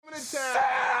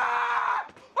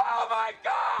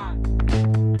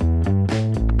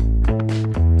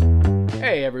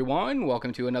Hey everyone,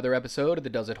 welcome to another episode of the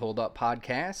Does It Hold Up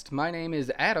podcast. My name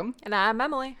is Adam. And I'm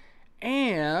Emily.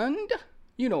 And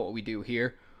you know what we do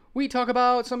here. We talk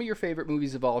about some of your favorite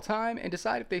movies of all time and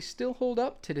decide if they still hold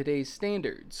up to today's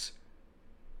standards.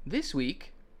 This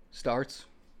week starts,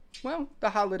 well, the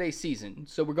holiday season.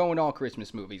 So we're going all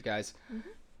Christmas movies, guys. Mm-hmm.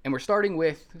 And we're starting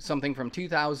with something from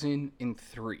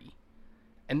 2003.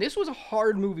 And this was a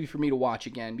hard movie for me to watch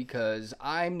again because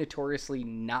I'm notoriously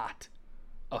not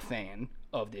a fan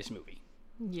of this movie.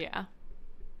 Yeah.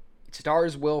 It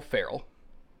stars Will Ferrell.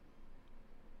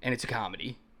 And it's a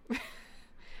comedy.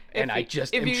 And I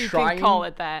just am trying. Can call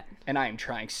it that. And I am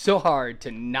trying so hard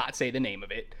to not say the name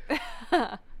of it.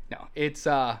 No, it's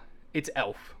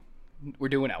Elf. We're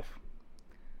doing Elf.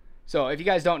 So if you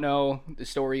guys don't know the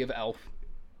story of Elf,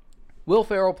 Will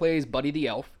Ferrell plays Buddy the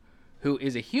Elf, who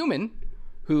is a human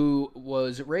who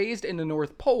was raised in the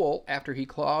North Pole after he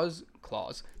climbs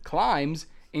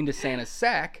into Santa's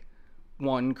sack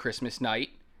one Christmas night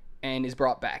and is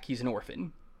brought back. He's an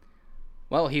orphan.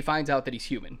 Well, he finds out that he's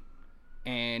human,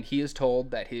 and he is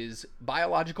told that his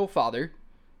biological father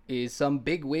is some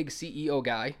bigwig CEO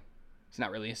guy. He's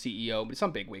not really a CEO, but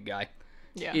some bigwig guy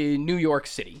in New York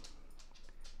City.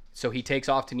 So he takes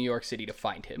off to New York City to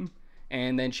find him,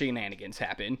 and then shenanigans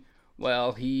happen.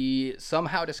 Well, he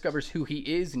somehow discovers who he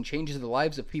is and changes the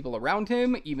lives of people around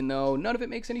him, even though none of it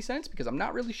makes any sense because I'm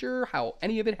not really sure how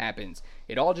any of it happens.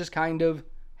 It all just kind of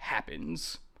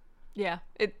happens. Yeah,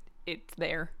 it's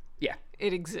there. Yeah.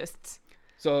 It exists.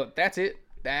 So that's it.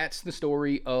 That's the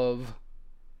story of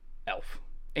Elf.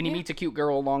 And he meets a cute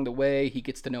girl along the way. He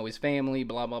gets to know his family,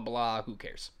 blah, blah, blah. Who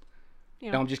cares?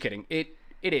 No, I'm just kidding. It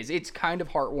is. It's kind of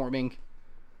heartwarming.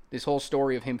 This whole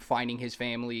story of him finding his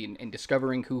family and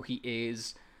discovering who he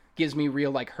is gives me real,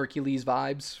 like, Hercules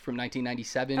vibes from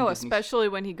 1997. Oh, especially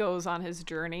when he goes on his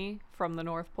journey from the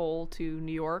North Pole to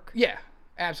New York. Yeah,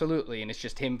 absolutely. And it's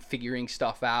just him figuring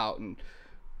stuff out. And,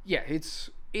 yeah, it's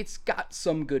got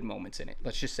some good moments in it.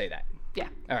 Let's just say that. Yeah.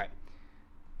 All right.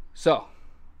 So,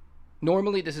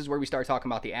 normally this is where we start talking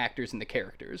about the actors and the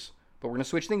characters. But we're going to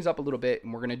switch things up a little bit,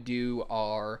 and we're going to do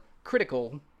our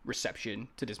critical reception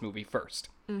to this movie first.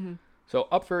 Mm-hmm. So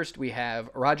up first, we have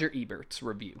Roger Ebert's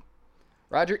review.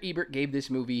 Roger Ebert gave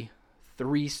this movie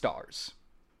 3 stars.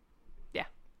 Yeah.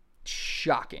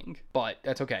 Shocking, but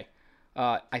that's okay.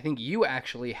 I think you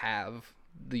actually have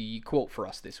the quote for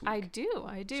us this week. I do.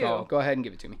 So go ahead and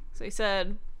give it to me. So he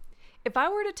said, "If I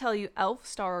were to tell you Elf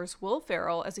stars Will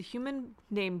Ferrell as a human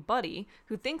named Buddy,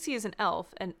 who thinks he is an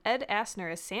elf, and Ed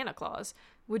Asner as Santa Claus,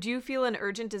 would you feel an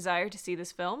urgent desire to see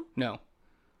this film?" No.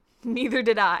 Neither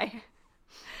did I.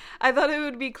 I thought it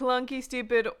would be clunky,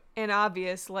 stupid, and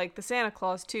obvious like the Santa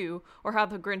Claus 2 or How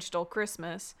the Grinch Stole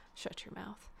Christmas. Shut your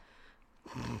mouth.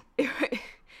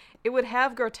 It would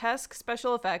have grotesque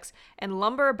special effects and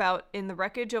lumber about in the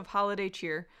wreckage of holiday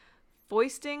cheer,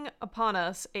 foisting upon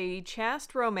us a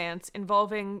chaste romance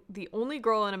involving the only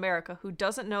girl in America who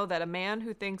doesn't know that a man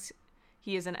who thinks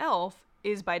he is an elf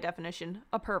is, by definition,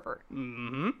 a pervert.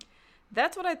 Mm-hmm.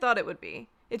 That's what I thought it would be.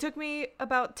 It took me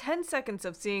about 10 seconds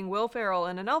of seeing Will Ferrell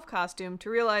in an elf costume to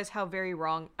realize how very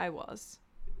wrong I was.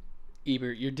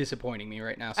 Ebert, you're disappointing me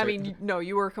right now. I mean, no,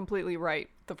 you were completely right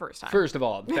the first time. First of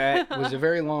all, that was a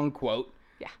very long quote.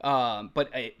 Yeah.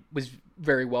 But it was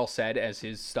very well said, as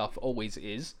his stuff always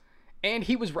is. And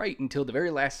he was right until the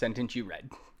very last sentence you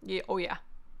read. Yeah. Oh, yeah.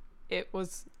 It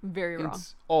was very wrong.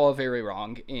 It's all very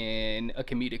wrong in a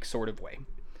comedic sort of way.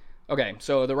 Okay,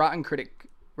 so the Rotten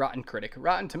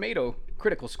Tomato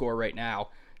critical score right now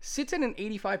sits at an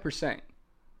 85%,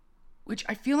 which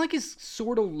I feel like is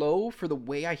sort of low for the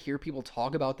way I hear people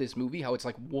talk about this movie, how it's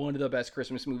like one of the best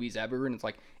Christmas movies ever, and it's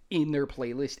like in their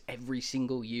playlist every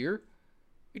single year.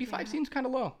 85 seems kind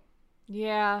of low.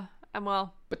 Yeah,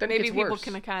 well, but then maybe it gets people worse.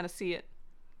 can kind of see it.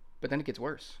 But then it gets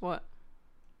worse. What?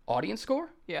 Audience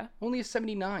score? Yeah. Only a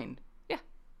 79. Yeah.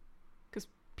 Because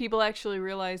people actually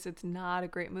realize it's not a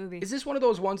great movie. Is this one of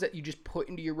those ones that you just put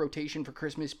into your rotation for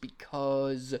Christmas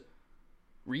because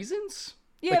reasons?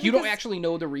 Yeah, like you don't actually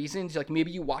know the reasons. Like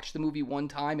maybe you watch the movie one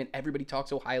time and everybody talks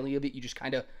so highly of it, you just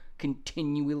kind of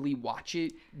continually watch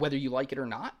it, whether you like it or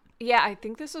not. Yeah, I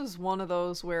think this is one of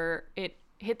those where it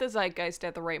hit the zeitgeist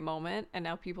at the right moment, and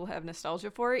now people have nostalgia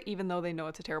for it, even though they know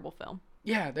it's a terrible film.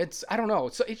 Yeah, I don't know.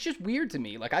 So it's just weird to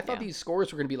me. Like I thought these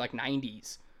scores were going to be like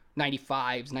 90s,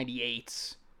 95s,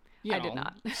 98s. I did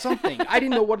not. Something. I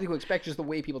didn't know what to expect, just the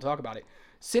way people talk about it.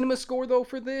 Cinema score, though,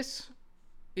 for this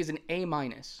is an A-.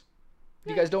 If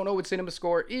you guys don't know what Cinema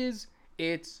score is,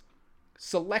 it's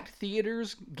select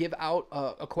theaters give out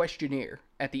a questionnaire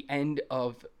at the end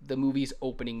of the movie's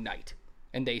opening night.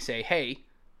 and they say, hey,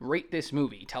 rate this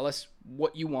movie. Tell us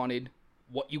what you wanted,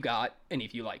 what you got, and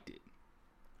if you liked it.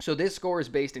 So this score is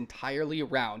based entirely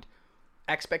around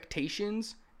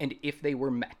expectations and if they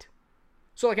were met.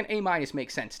 So like an A-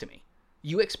 makes sense to me.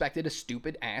 You expected a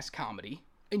stupid ass comedy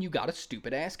and you got a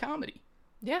stupid ass comedy.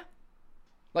 Yeah.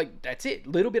 Like that's it.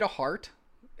 Little bit of heart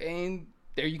and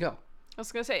there you go. I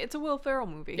was going to say, it's a Will Ferrell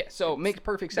movie. Yeah, so it makes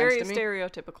perfect sense to me. Very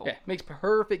stereotypical. Yeah, makes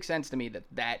perfect sense to me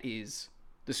that is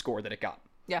the score that it got.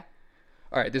 Yeah.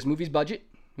 All right, this movie's budget.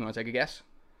 You want to take a guess?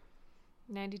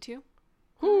 92?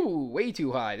 Ooh, way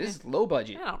too high. This is low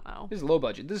budget. I don't know. This is low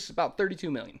budget. This is about $32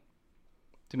 million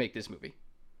to make this movie.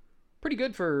 Pretty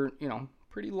good for,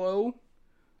 pretty low,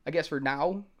 I guess for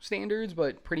now standards,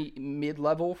 but pretty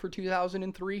mid-level for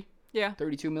 2003. Yeah.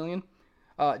 $32 million.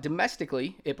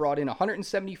 Domestically, it brought in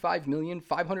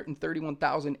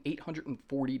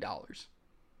 $175,531,840.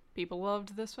 People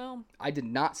loved this film. I did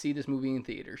not see this movie in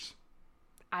theaters.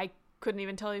 I couldn't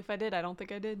even tell you if I did. I don't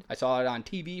think I did. I saw it on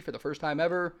TV for the first time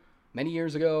ever many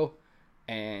years ago,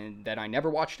 and then I never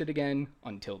watched it again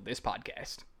until this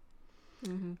podcast.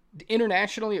 Mm-hmm.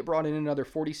 Internationally, it brought in another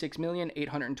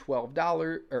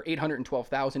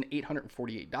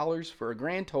 $812,848 for a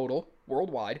grand total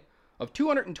worldwide of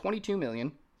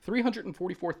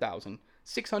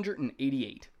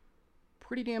 $222,344,688.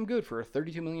 Pretty damn good for a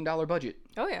 $32 million budget.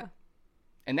 Oh, yeah.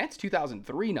 And that's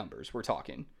 2003 numbers we're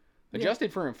talking.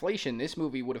 Adjusted for inflation, this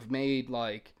movie would have made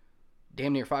like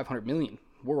damn near $500 million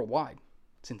worldwide.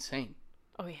 It's insane.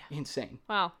 Oh, yeah. Insane.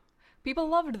 Wow. People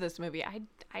loved this movie. I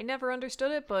never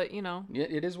understood it, but,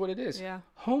 It is what it is. Yeah.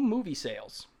 Home movie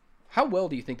sales. How well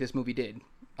do you think this movie did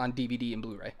on DVD and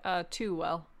Blu-ray? Too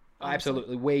well. Honestly.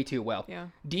 Absolutely. Way too well. Yeah.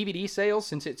 DVD sales,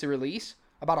 since its release,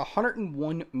 about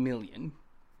 101 million.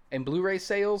 And Blu-ray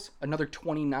sales, another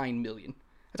 29 million.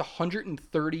 That's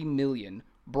 130 million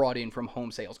brought in from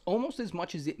home sales. Almost as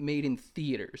much as it made in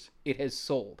theaters, it has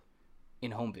sold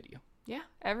in home video. Yeah,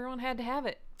 everyone had to have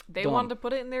it. They Dumb. wanted to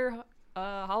put it in their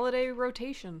holiday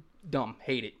rotation. Dumb.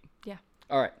 Hate it. Yeah.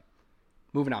 All right.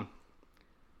 Moving on.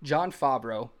 Jon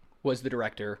Favreau was the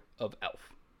director of Elf.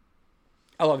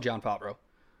 I love Jon Favreau.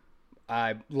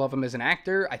 I love him as an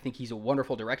actor. I think he's a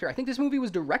wonderful director. I think this movie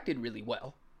was directed really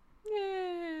well.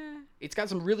 Yeah. It's got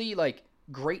some really,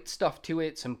 great stuff to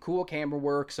it. Some cool camera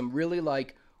work. Some really,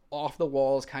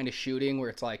 off-the-walls kind of shooting where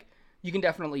it's you can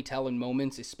definitely tell in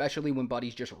moments, especially when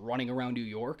Buddy's just running around New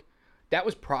York. That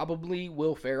was probably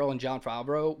Will Ferrell and Jon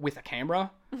Favreau with a camera,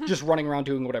 just running around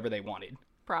doing whatever they wanted.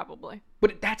 Probably.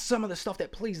 But that's some of the stuff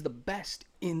that plays the best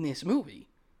in this movie.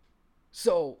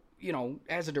 So,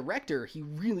 as a director, he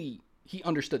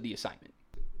understood the assignment.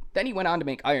 Then he went on to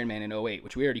make Iron Man in 2008,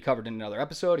 which we already covered in another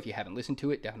episode. If you haven't listened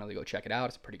to it, definitely go check it out.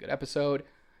 It's a pretty good episode.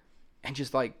 And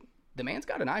just the man's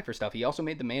got an eye for stuff. He also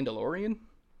made The Mandalorian,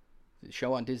 the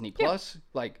show on Disney Plus.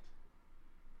 Yeah.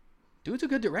 Dude's a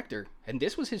good director. And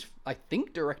this was his, I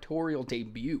think, directorial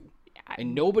debut.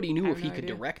 And nobody knew if he could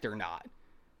direct or not.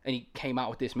 And he came out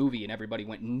with this movie and everybody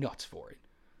went nuts for it.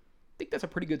 I think that's a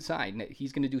pretty good sign that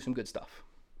he's going to do some good stuff.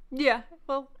 Yeah,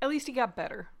 well, at least he got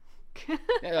better.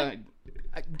 I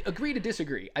agree to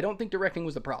disagree. I don't think directing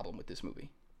was the problem with this movie.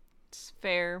 It's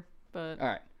fair, but... All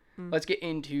right. Let's get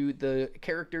into the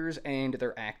characters and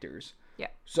their actors. Yeah.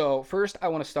 So first I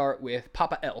want to start with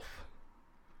Papa Elf,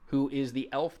 who is the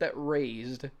elf that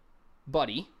raised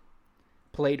Buddy,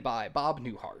 played by Bob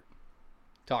Newhart.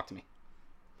 Talk to me.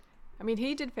 I mean,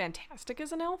 he did fantastic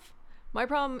as an elf. My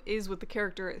problem is with the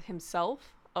character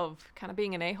himself of kind of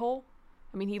being an a-hole.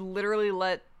 I mean, he literally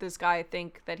let this guy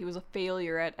think that he was a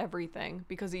failure at everything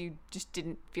because he just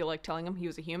didn't feel like telling him he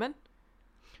was a human.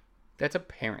 That's a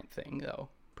parent thing, though.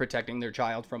 Protecting their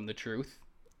child from the truth.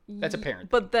 That's a parent thing.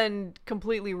 But then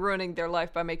completely ruining their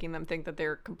life by making them think that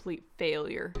they're a complete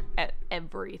failure at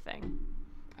everything.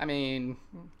 I mean...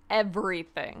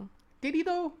 Everything. Did he,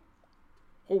 though?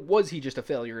 Or was he just a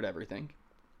failure at everything?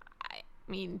 I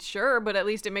mean, sure, but at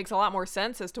least it makes a lot more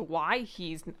sense as to why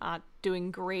he's not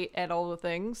doing great at all the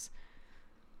things.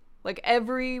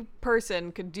 Every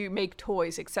person could make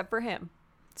toys except for him.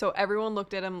 So everyone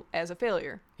looked at him as a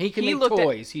failure. He can make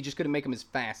toys, he just couldn't make them as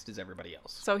fast as everybody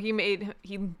else. So he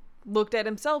looked at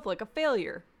himself like a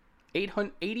failure.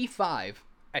 85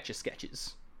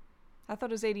 Etch-a-Sketches. I thought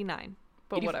it was 89,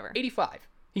 but whatever. 85.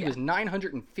 He was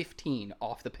 915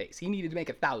 off the pace. He needed to make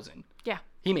 1,000. Yeah.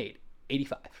 He made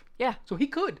 85. Yeah. So he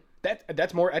could.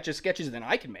 That's more Etch-a-Sketches than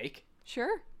I can make.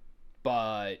 Sure.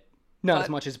 But not as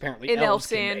much as apparently in elves Elf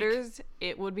can Sanders,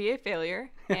 make. It would be a failure.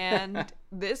 And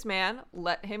this man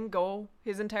let him go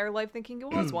his entire life thinking it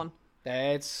was one.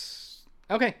 That's...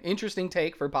 Okay, interesting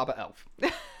take for Papa Elf.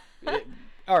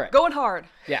 All right. Going hard.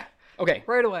 Yeah. Okay.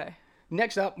 Right away.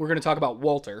 Next up, we're going to talk about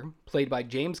Walter, played by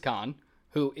James Caan,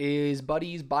 who is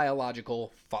Buddy's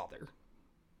biological father.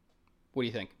 What do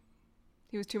you think?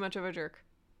 He was too much of a jerk.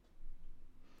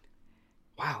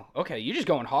 Wow. Okay, you're just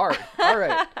going hard. All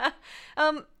right.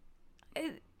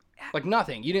 It, Like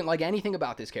nothing. You didn't like anything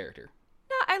about this character.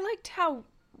 No, I liked how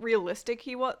realistic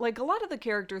he was. Like, a lot of the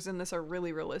characters in this are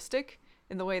really realistic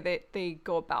in the way they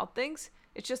go about things.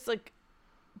 It's just like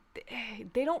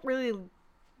they don't really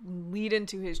lead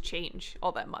into his change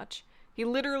all that much. He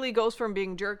literally goes from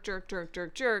being jerk,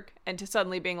 and to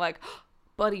suddenly being like,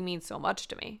 Buddy means so much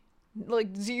to me. Like,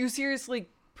 you seriously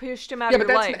pushed him out of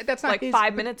your life that's not like his,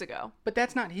 5 minutes ago. But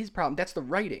that's not his problem. That's the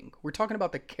writing. We're talking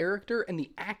about the character and the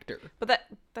actor. But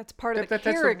that's part of the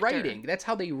character. That's the writing. That's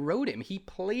how they wrote him. He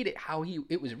played it how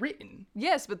it was written.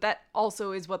 Yes, but that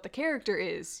also is what the character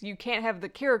is. You can't have the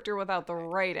character without the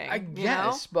writing. I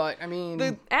guess, but I mean...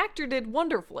 The actor did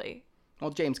wonderfully.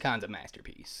 Well, James Caan's a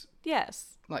masterpiece.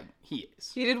 Yes. Like, he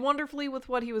is. He did wonderfully with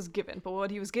what he was given, but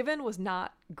what he was given was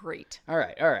not great. All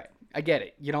right. I get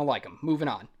it. You don't like him. Moving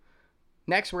on.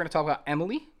 Next, we're going to talk about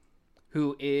Emily,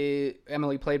 who is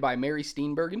Emily played by Mary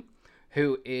Steenburgen,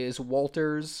 who is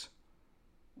Walter's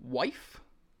wife,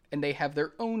 and they have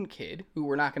their own kid, who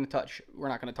we're not going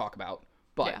to talk about,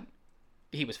 but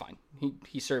he was fine.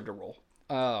 He served a role.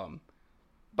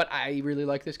 But I really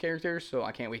like this character, so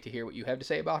I can't wait to hear what you have to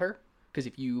say about her, because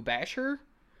if you bash her,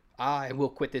 I will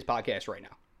quit this podcast right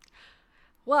now.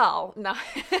 Well, no.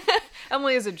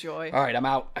 Emily is a joy. All right, I'm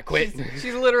out. I quit.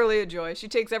 She's literally a joy. She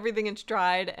takes everything in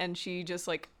stride, and she just,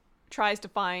 like, tries to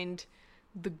find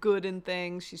the good in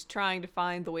things. She's trying to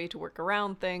find the way to work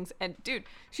around things. And, dude,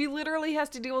 she literally has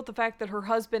to deal with the fact that her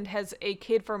husband has a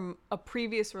kid from a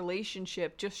previous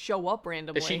relationship just show up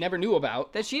randomly. That she never knew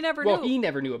about. That she never knew. Well, he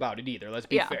never knew about it either, let's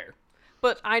be fair.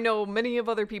 But I know many of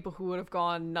other people who would have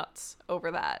gone nuts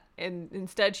over that. And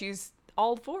instead, she's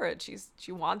all for it.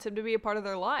 She wants him to be a part of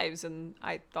their lives, and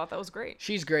I thought that was great.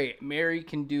 She's great. Mary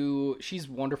she's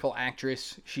a wonderful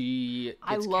actress. She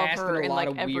gets cast in a lot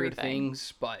of weird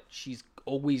things, but she's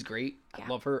always great. I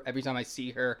love her every time I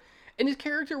see her. And his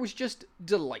character was just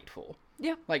delightful.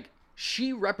 Yeah. Like,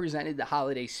 she represented the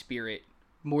holiday spirit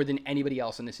more than anybody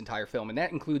else in this entire film, and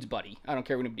that includes Buddy. I don't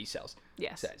care what anybody says.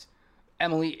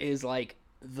 Emily is like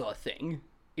the thing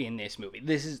in this movie.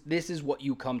 This is what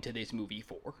you come to this movie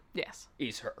for. Yes.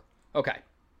 Is her. Okay.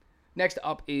 Next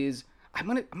up is I'm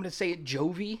gonna say it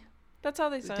Jovi. That's how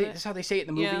they say it. That's how they say it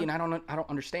in the movie, and I don't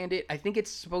understand it. I think it's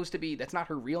supposed to be that's not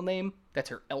her real name. That's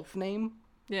her elf name.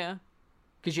 Yeah.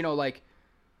 Because like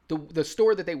the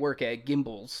store that they work at,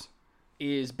 Gimbel's,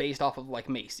 is based off of like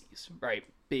Macy's, right?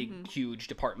 Big, huge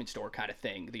department store kind of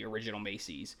thing, the original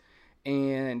Macy's.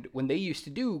 And when they used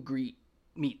to do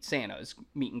meet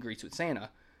and greets with Santa,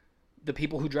 the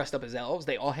people who dressed up as elves,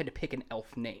 they all had to pick an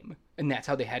elf name. And that's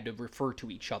how they had to refer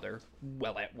to each other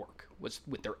while at work, was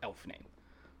with their elf name.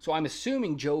 So I'm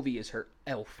assuming Jovi is her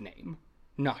elf name,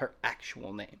 not her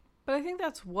actual name. But I think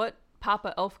that's what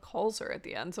Papa Elf calls her at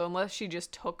the end. So unless she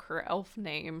just took her elf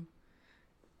name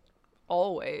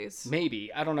always.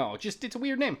 Maybe. I don't know. It's a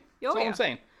weird name. That's all I'm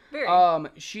saying. Very.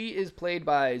 She is played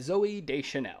by Zooey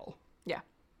Deschanel. Yeah.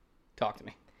 Talk to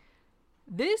me.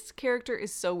 This character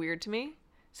is so weird to me,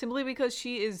 simply because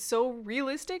she is so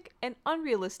realistic and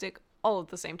unrealistic all at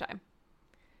the same time.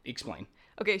 Explain.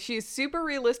 Okay, she's super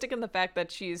realistic in the fact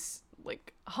that she's,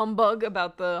 like, humbug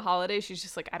about the holiday. She's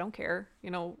just like, I don't care.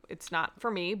 It's not for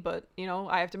me, but,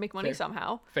 I have to make money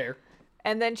somehow. Fair.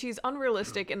 And then she's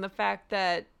unrealistic in the fact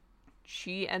that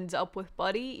she ends up with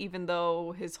Buddy, even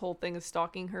though his whole thing is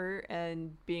stalking her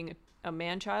and being a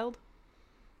man-child.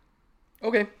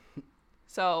 Okay.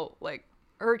 So, like,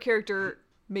 her character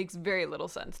makes very little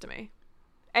sense to me.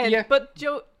 But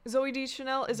Zooey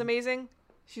Deschanel is amazing.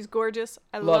 She's gorgeous.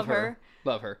 I love her.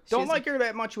 Love her. Don't like her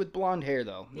that much with blonde hair,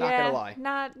 though. Not gonna lie.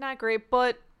 Not great,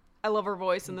 but I love her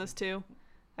voice in this, too.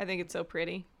 I think it's so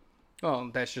pretty.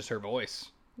 Oh, that's just her voice.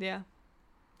 Yeah.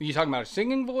 Are you talking about her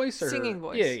singing voice? Or singing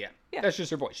voice. Yeah. That's just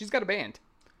her voice. She's got a band.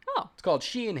 Oh. It's called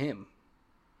She and Him.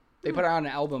 They put out an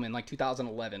album in, like,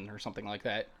 2011 or something like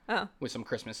that. Oh. With some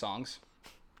Christmas songs.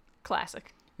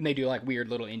 Classic. And they do, like, weird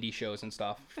little indie shows and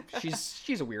stuff.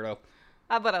 She's a weirdo.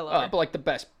 But I love her. But, like, the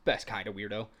best kind of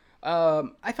weirdo.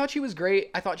 I thought she was great.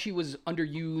 I thought she was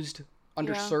underused,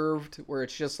 underserved, where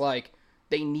it's just, like,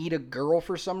 they need a girl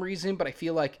for some reason, but I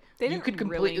feel like you could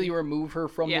completely remove her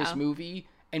from this movie,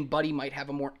 and Buddy might have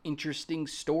a more interesting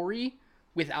story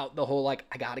without the whole, like,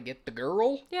 I gotta get the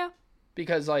girl. Yeah.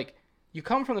 Because, like, you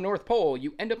come from the North Pole,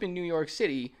 you end up in New York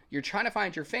City, you're trying to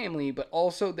find your family, but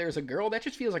also there's a girl. That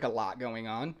just feels like a lot going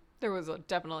on. There was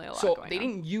definitely a lot going on. So they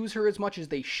didn't use her as much as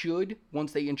they should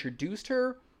once they introduced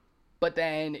her, But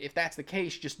then, if that's the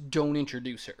case, just don't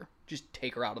introduce her. Just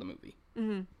take her out of the movie.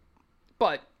 Mm-hmm.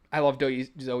 But I love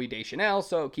Zoe Deschanel,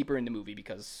 so keep her in the movie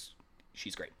because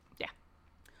she's great. Yeah.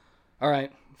 All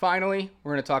right. Finally,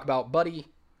 we're going to talk about Buddy,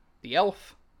 the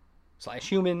elf /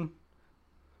 human,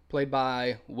 played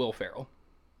by Will Ferrell.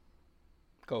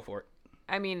 Go for it.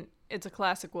 I mean, it's a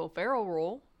classic Will Ferrell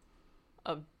role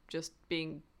of just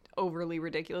being overly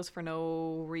ridiculous for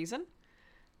no reason.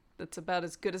 That's about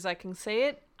as good as I can say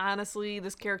it. Honestly,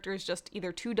 this character is just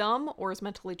either too dumb or is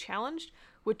mentally challenged,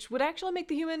 which would actually make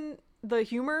the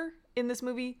humor in this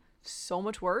movie so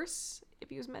much worse if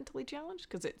he was mentally challenged,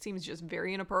 because it seems just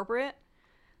very inappropriate.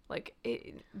 Like,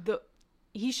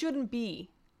 he shouldn't be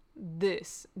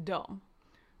this dumb.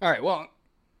 All right, well,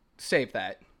 save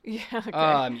that. Yeah,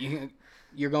 okay.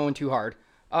 You're going too hard.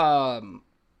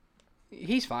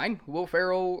 He's fine. Will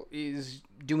Ferrell is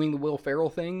doing the Will Ferrell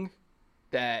thing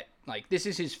that, like, this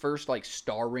is his first, like,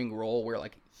 starring role where,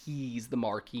 like, he's the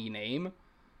marquee name.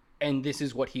 And this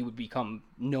is what he would become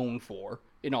known for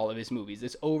in all of his movies.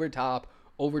 This over-top,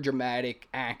 over-dramatic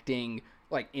acting,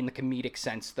 like, in the comedic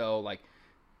sense, though. Like,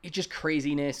 it's just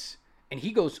craziness. And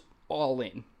he goes all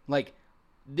in. Like,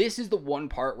 this is the one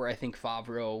part where I think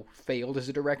Favreau failed as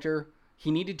a director.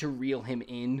 He needed to reel him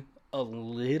in a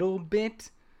little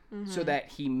bit so that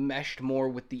he meshed more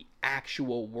with the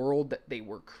actual world that they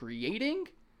were creating,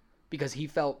 because he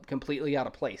felt completely out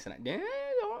of place. And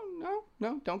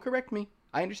no, don't correct me.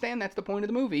 I understand that's the point of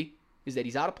the movie, is that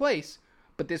he's out of place,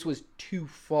 but this was too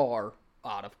far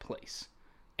out of place.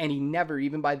 And he never,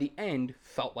 even by the end,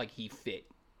 felt like he fit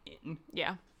in.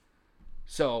 Yeah.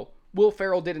 So Will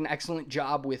Ferrell did an excellent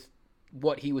job with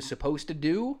what he was supposed to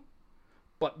do,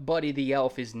 but Buddy the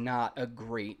Elf is not a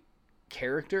great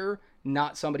character,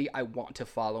 not somebody I want to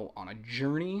follow on a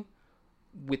journey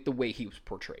with the way he was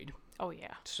portrayed. Oh,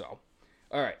 yeah. So,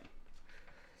 all right,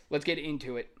 let's get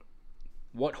into it.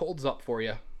 What holds up for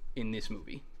you in this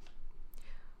movie?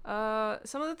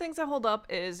 Some of the things that hold up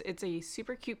is it's a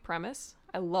super cute premise.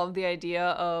 I love the idea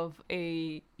of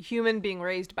a human being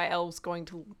raised by elves going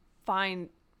to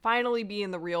finally be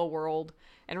in the real world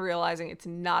and realizing it's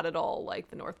not at all like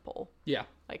the North Pole. Yeah.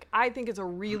 Like, I think it's a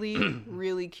really,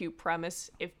 really cute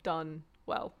premise if done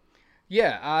well.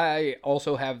 Yeah, I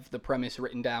also have the premise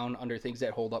written down under things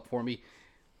that hold up for me.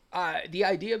 The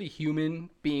idea of a human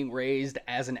being raised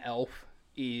as an elf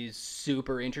is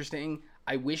super interesting.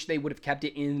 I wish they would have kept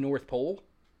it in the North Pole,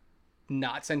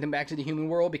 not sent him back to the human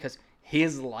world, because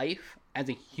his life as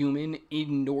a human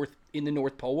in the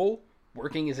North Pole,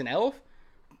 working as an elf,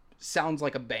 sounds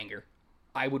like a banger.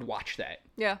 I would watch that.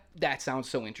 Yeah. That sounds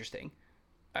so interesting.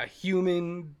 A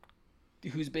human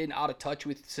who's been out of touch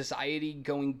with society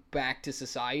going back to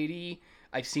society.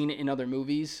 I've seen it in other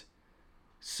movies.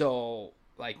 So,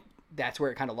 like, that's where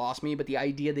it kind of lost me. But the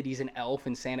idea that he's an elf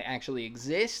and Santa actually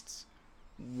exists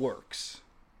works.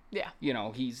 Yeah. You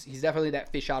know, he's definitely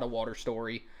that fish out of water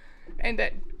story. And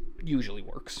that usually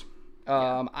works.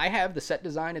 I have the set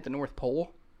design at the North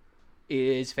Pole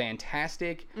is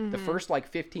fantastic. The first,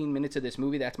 15 minutes of this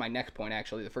movie, that's my next point,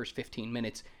 actually. The first 15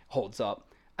 minutes holds up.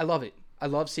 I love it. I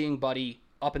love seeing Buddy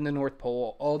up in the North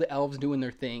Pole, all the elves doing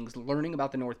their things, learning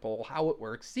about the North Pole, how it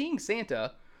works, seeing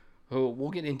Santa, who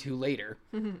we'll get into later.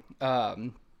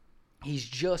 He's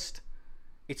just,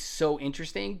 it's so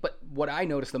interesting. But what I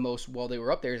noticed the most while they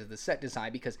were up there is the set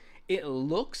design, because it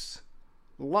looks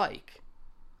like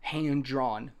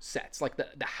hand-drawn sets. Like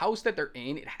the house that they're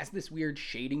in, it has this weird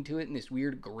shading to it and this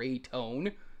weird gray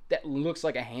tone that looks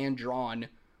like a hand-drawn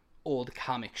old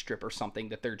comic strip or something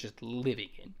that they're just living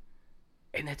in.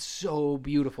 And that's so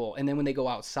beautiful. And then when they go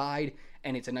outside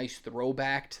and it's a nice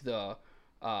throwback to the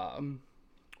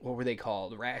what were they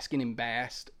called, Raskin and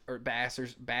Bass, or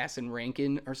Bass and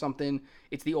Rankin or something.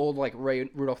 It's the old, like,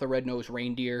 Rudolph the Red-Nosed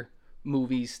Reindeer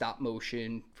movies, stop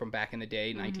motion from back in the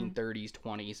day, 1930s,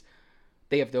 20s.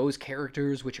 They have those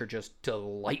characters, which are just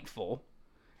delightful.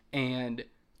 And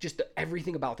just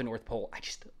everything about the North Pole, I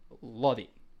just love it.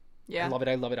 Yeah. I love it,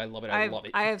 I love it, I love it, I love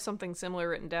it. I have something similar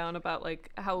written down about,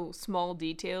 like, how small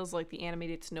details, like the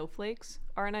animated snowflakes,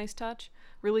 are a nice touch.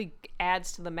 Really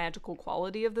adds to the magical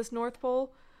quality of this North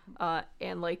Pole.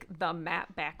 And, like, the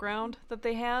map background that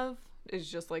they have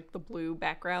is just, like, the blue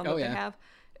background that they have.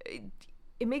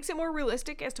 It makes it more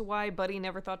realistic as to why Buddy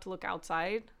never thought to look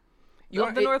outside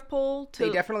of the North Pole. They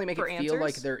definitely make it feel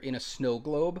like they're in a snow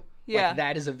globe. Yeah. Like,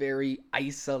 that is a very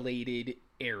isolated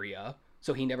area.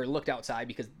 So he never looked outside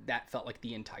because that felt like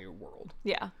the entire world.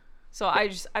 Yeah. So I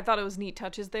thought it was neat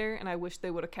touches there, and I wish they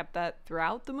would have kept that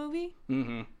throughout the movie.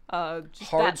 Just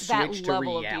hard that switch to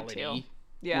level reality of detail.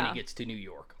 when he gets to New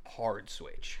York. Hard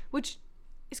switch. Which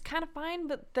is kind of fine,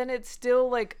 but then it's still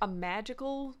like a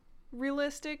magical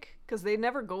realistic, because they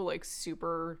never go like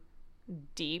super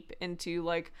deep into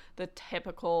like the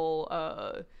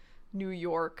typical New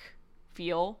York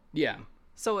feel. Yeah.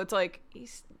 So it's like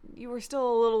you were still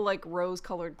a little like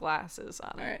rose-colored glasses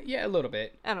on it. Yeah, a little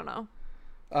bit. I don't know.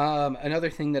 Another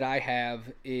thing that I have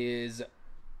is,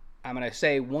 I'm going to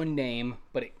say one name,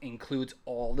 but it includes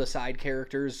all the side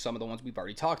characters, some of the ones we've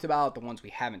already talked about, the ones we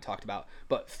haven't talked about.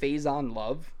 But Faison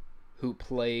Love, who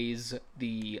plays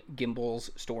the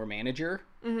Gimbals store manager,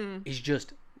 is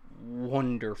just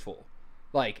wonderful.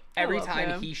 Like, every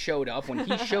time he showed up, when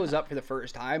he shows up for the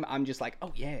first time, I'm just like,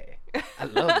 oh yeah, I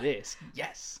love this.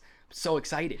 Yes. I'm so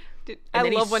excited. Dude, and I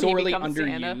then love he's when sorely he becomes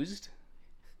underused. Santa.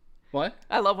 What?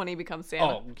 I love when he becomes Santa.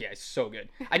 Oh, yeah, so good.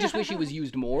 I just wish he was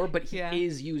used more, but he Yeah.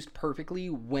 is used perfectly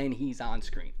when he's on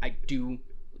screen. I do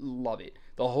love it.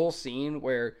 The whole scene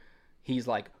where he's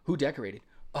like, who decorated?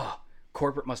 Oh,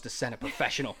 corporate must have sent a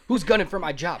professional. Who's gunning for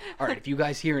my job? All right, if you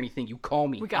guys hear anything, you call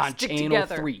me on stick channel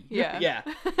together. 3. Yeah. Yeah.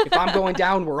 If I'm going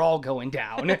down, we're all going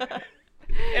down.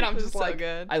 And I'm just so like,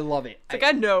 good. I love it. It's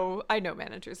like I know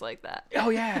managers like that. Oh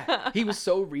yeah, he was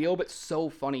so real but so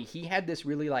funny. He had this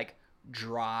really like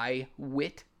dry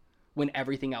wit when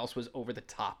everything else was over the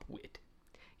top wit.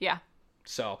 Yeah.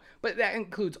 So, but that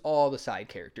includes all the side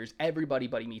characters. Everybody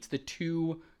Buddy meets. The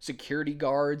 2 security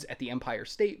guards at the Empire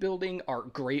State Building are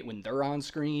great when they're on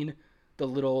screen.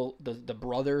 The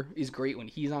brother is great when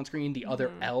he's on screen. The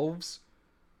other elves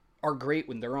are great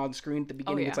when they're on screen at the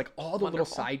beginning. yeah. It's like all the little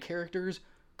side characters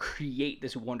create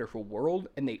this wonderful world,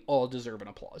 and they all deserve an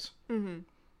applause.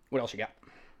 What else you got?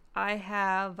 I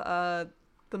have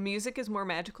the music is more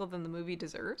magical than the movie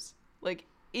deserves. Like,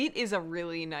 it is a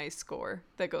really nice score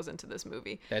that goes into this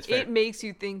movie. That's fair. It makes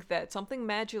you think that something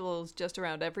magical is just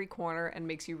around every corner and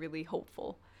makes you really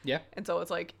hopeful. Yeah. And so it's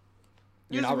like,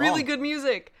 You're it's not really wrong. good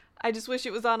music. I just wish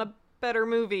it was on a better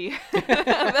movie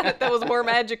that was more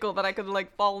magical that I could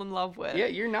like fall in love with. Yeah,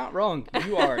 you're not wrong.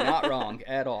 You are not wrong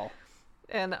at all.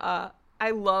 And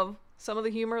I love some of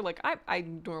the humor. Like, I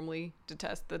normally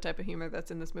detest the type of humor that's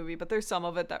in this movie, but there's some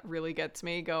of it that really gets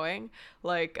me going.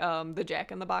 Like the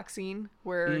Jack in the Box scene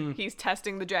where he's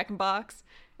testing the Jack in Box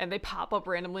and they pop up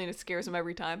randomly and it scares him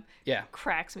every time. Yeah.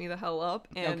 Cracks me the hell up.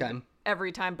 And Okay.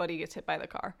 every time Buddy gets hit by the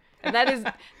car. And that is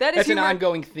That's humor. an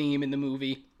ongoing theme in the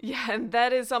movie. Yeah, and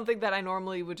that is something that I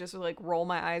normally would just like roll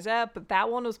my eyes at, but that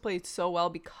one was played so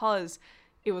well because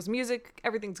it was music,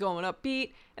 everything's going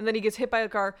upbeat, and then he gets hit by a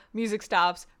car, music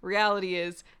stops, reality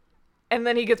is, and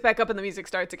then he gets back up and the music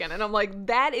starts again. And I'm like,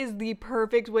 that is the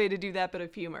perfect way to do that bit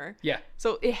of humor. Yeah.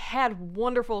 So it had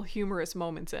wonderful humorous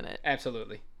moments in it.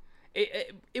 Absolutely.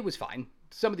 It was fine.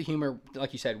 Some of the humor,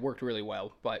 like you said, worked really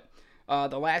well, but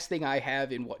the last thing I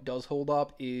have in what does hold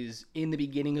up is in the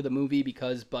beginning of the movie,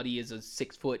 because Buddy is a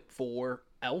 6'4"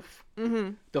 elf.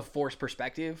 The Force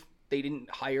perspective. They didn't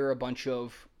hire a bunch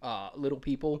of little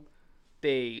people.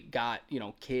 They got,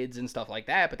 kids and stuff like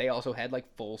that, but they also had like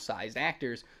full-sized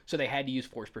actors, so they had to use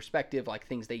Force perspective, like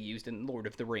things they used in Lord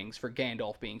of the Rings for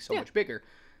Gandalf being so much bigger,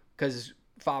 because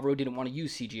Favreau didn't want to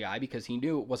use CGI because he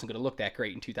knew it wasn't going to look that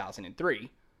great in 2003.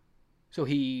 So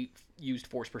he used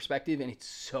Force perspective, and it's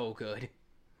so good.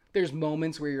 There's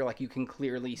moments where you're like, you can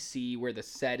clearly see where the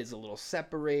set is a little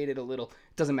separated, it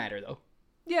doesn't matter though.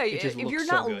 Yeah, just if looks you're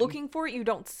so not good. looking for it, you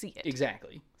don't see it.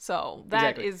 Exactly. So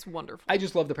that Exactly. is wonderful. I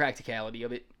just love the practicality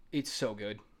of it. It's so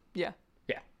good. Yeah.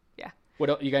 Yeah. Yeah. What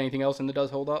else? You got anything else in that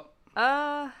does hold up?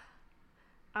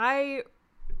 I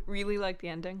really like the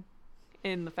ending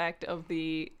in the fact of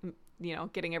the,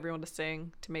 getting everyone to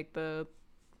sing to make the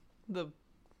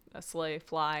sleigh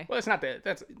fly. Well, it's not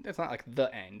that's not like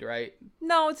the end, right?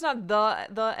 No, it's not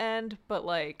the end, but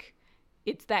like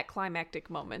it's that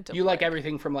climactic moment. Of You like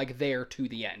everything from like there to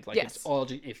the end. Like Yes. it's all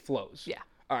it flows. Yeah.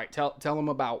 All right, tell them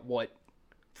about what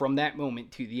from that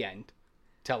moment to the end.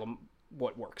 Tell them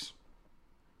what works.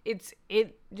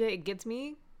 it gets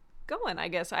me going, I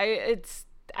guess.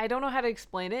 I don't know how to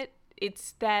explain it.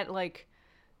 It's that like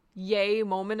yay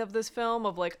moment of this film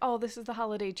of like, oh, this is the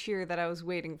holiday cheer that I was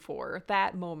waiting for.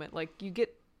 That moment, like you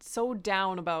get so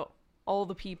down about all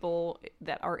the people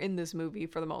that are in this movie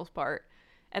for the most part,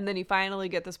 and then you finally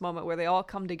get this moment where they all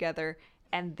come together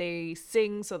and they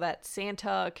sing so that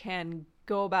Santa can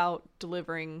go about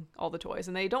delivering all the toys.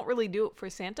 And they don't really do it for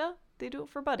Santa, they do it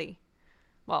for Buddy.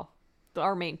 Well,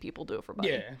 our main people do it for Buddy.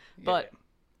 Yeah. But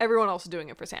everyone else is doing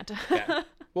it for Santa. Yeah.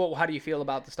 Well, how do you feel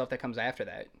about the stuff that comes after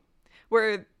that?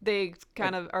 Where they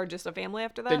kind of are just a family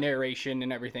after that. The narration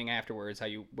and everything afterwards,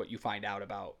 what you find out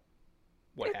about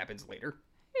what happens later.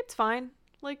 It's fine.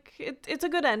 Like, it's a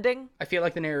good ending. I feel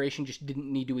like the narration just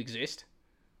didn't need to exist.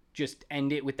 just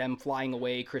end it with them flying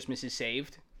away, Christmas is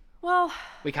saved. Well,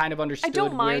 We kind of understood don't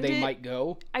where mind they it. might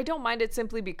go. I don't mind it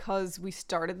simply because we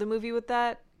started the movie with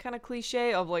that kind of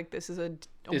cliche of like this is a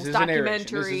almost is a narration.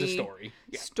 documentary, This is a story.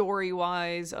 Yeah.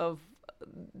 story-wise of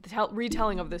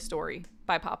retelling of this story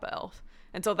by Papa Elf,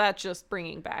 and so that's just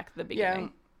bringing back the Yeah,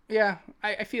 beginning. yeah.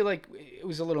 I feel like it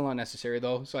was a little unnecessary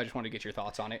though, so I just wanted to get your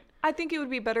thoughts on it. I think it would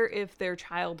be better if their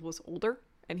child was older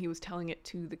and he was telling it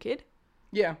to the kid,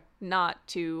 Yeah, not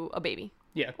to a baby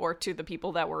yeah. or to the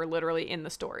people that were literally in the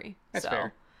story. That's so,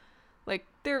 fair. Like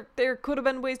there could have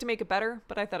been ways to make it better,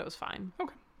 but I thought it was fine.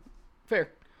 Okay, fair.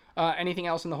 Anything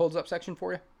else in the holds up section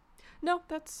for you? No,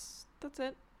 that's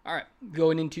it. All right,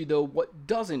 going into the what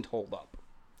doesn't hold up.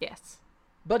 Yes.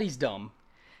 Buddy's dumb.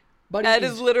 Buddy That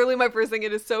is literally my first thing.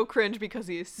 It is so cringe because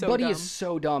he is so Buddy dumb. is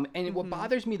so dumb. And what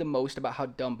bothers me the most about how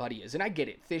dumb Buddy is, and I get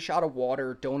it, fish out of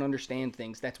water, don't understand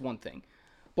things, that's one thing.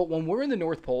 But when we're in the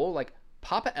North Pole, like,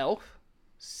 Papa Elf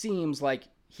seems like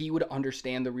he would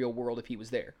understand the real world if he was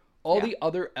there. All Yeah. the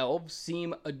other elves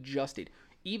seem adjusted.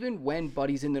 Even when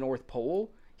Buddy's in the North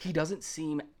Pole, he doesn't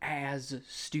seem as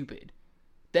stupid.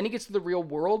 Then he gets to the real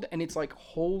world, and it's like,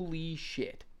 holy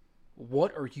shit.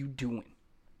 What are you doing?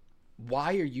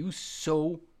 Why are you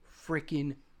so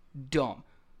freaking dumb?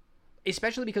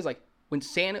 Especially because, like,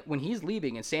 when he's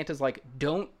leaving and Santa's like,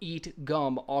 don't eat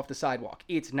gum off the sidewalk.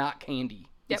 It's not candy.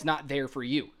 Yep. It's not there for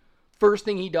you. First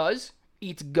thing he does,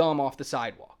 eats gum off the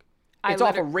sidewalk. It's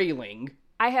off a railing.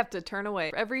 I have to turn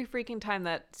away. Every freaking time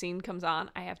that scene comes on,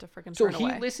 I have to freaking So turn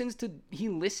away. he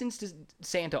listens to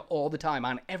Santa all the time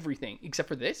on everything except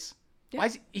for this. Yeah. Why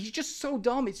is he's just so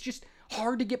dumb? It's just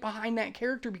hard to get behind that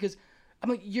character because I'm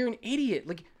like, you're an idiot.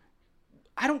 Like,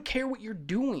 I don't care what you're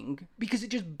doing because it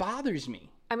just bothers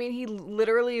me. I mean, he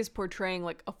literally is portraying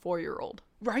like a 4-year-old,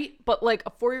 Right? but like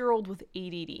a 4-year-old with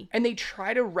ADD. And they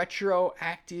try to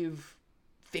retroactive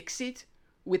fix it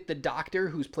with the doctor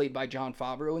who's played by Jon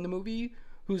Favreau in the movie,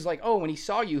 who's like, oh, when he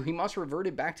saw you, he must have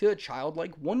reverted back to a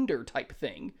childlike wonder type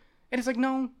thing. And it's like,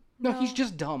 no, he's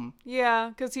just dumb. Yeah,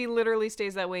 because he literally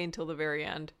stays that way until the very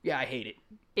end. Yeah, I hate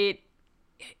it.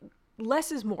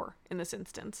 Less is more in this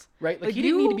instance. Right? Like he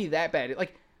didn't need to be that bad.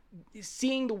 Like,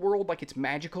 seeing the world like it's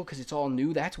magical because it's all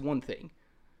new, that's one thing.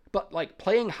 But, like,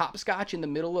 playing hopscotch in the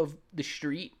middle of the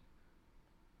street,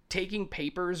 taking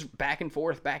papers back and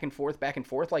forth,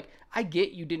 like, I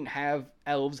get you didn't have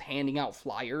elves handing out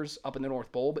flyers up in the North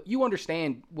Pole, but you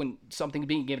understand when something's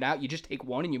being given out, you just take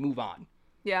one and you move on.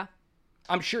 Yeah.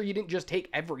 I'm sure you didn't just take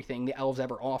everything the elves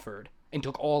ever offered and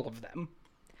took all of them.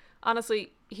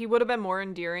 Honestly, he would have been more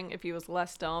endearing if he was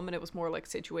less dumb and it was more like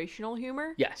situational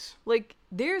humor. Yes. Like,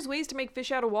 there's ways to make fish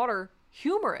out of water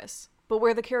humorous, but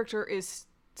where the character is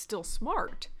still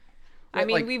smart. Well, I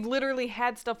mean, like- we've literally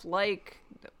had stuff like,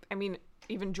 I mean,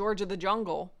 even George of the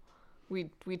Jungle. We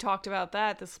talked about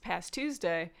that this past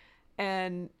Tuesday,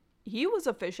 and he was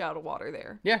a fish out of water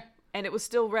there. Yeah. And it was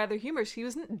still rather humorous. He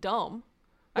wasn't dumb.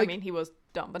 I Like, mean, he was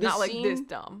dumb, but not like this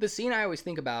dumb. The scene I always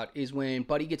think about is when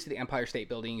Buddy gets to the Empire State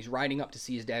Building, he's riding up to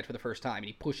see his dad for the first time, and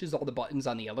he pushes all the buttons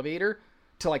on the elevator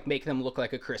to, like, make them look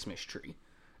like a Christmas tree.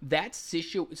 That's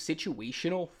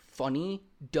situational, funny,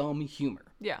 dumb humor.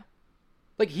 Yeah.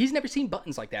 Like, he's never seen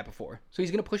buttons like that before, so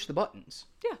he's going to push the buttons.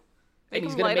 Yeah. And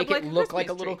he's them going to light make up it like look like a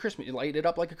Christmas little tree. Christmas, light it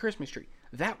up like a Christmas tree.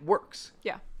 That works.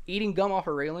 Yeah. Eating gum off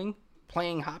a railing,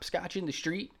 playing hopscotch in the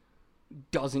street,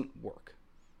 doesn't work.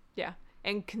 Yeah.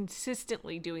 And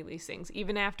consistently doing these things,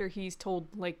 even after he's told,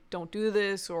 like, don't do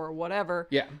this or whatever.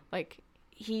 Yeah. Like,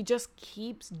 he just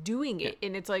keeps doing it.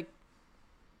 And it's like,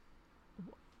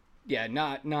 Yeah,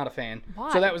 not a fan.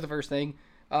 Why? So that was the first thing.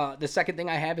 The second thing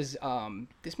I have is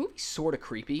this movie's sort of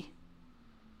creepy.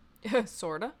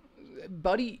 sorta.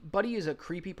 Buddy is a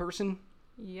creepy person.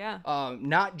 Yeah.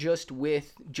 Not just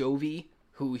with Jovi,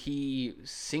 who he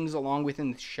sings along with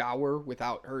in the shower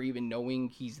without her even knowing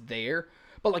he's there,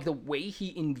 but like the way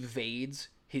he invades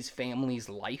his family's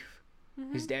life.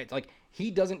 His dad, like,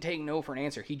 he doesn't take no for an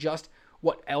answer. He just,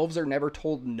 what elves are never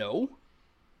told no?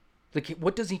 Like,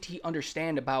 what does he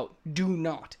understand about do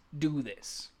not do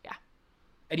this? Yeah.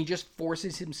 And he just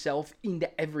forces himself into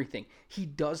everything. He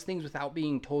does things without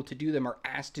being told to do them or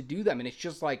asked to do them. And it's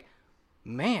just like,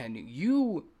 man,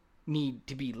 you need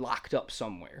to be locked up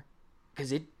somewhere.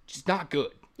 Because it's just not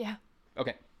good. Yeah.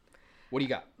 Okay. What do you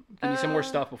got? Give me some more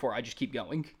stuff before I just keep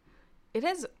going. It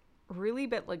has really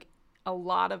been, like, a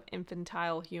lot of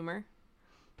infantile humor.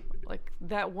 Like,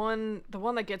 the one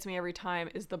that gets me every time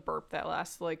is the burp that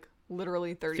lasts, like,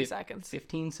 literally 30 seconds.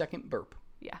 15-second burp.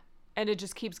 Yeah. And it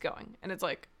just keeps going. And it's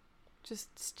like,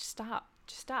 just stop.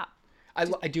 Just stop. I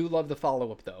do love the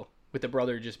follow-up, though, with the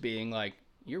brother just being like,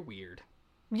 you're weird.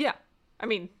 Yeah. I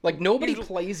mean, Like, nobody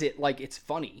plays it like it's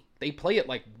funny. They play it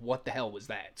like, what the hell was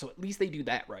that? So at least they do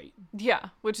that right. yeah,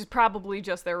 which is probably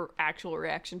just their actual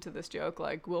reaction to this joke.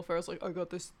 Like, Will Ferrell's like, I got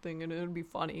this thing and it'll be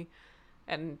funny.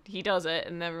 And he does it,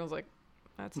 and everyone's like,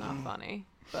 that's not funny.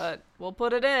 But we'll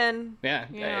put it in. Yeah,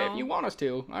 if you want us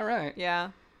to. All right.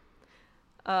 Yeah.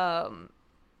 I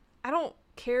don't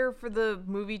care for the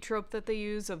movie trope that they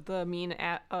use of the mean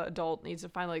adult needs to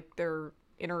find, like, their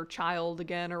inner child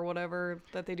again or whatever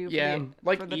that they do for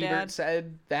like for the Ebert dad.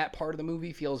 said, that part of the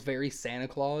movie feels very Santa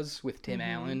Claus with Tim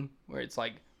Allen, where it's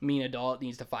like mean adult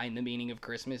needs to find the meaning of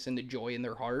Christmas and the joy in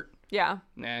their heart. Yeah.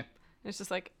 Nah, It's just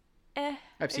like,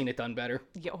 I've seen it done better.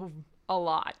 yo, a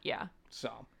lot, yeah.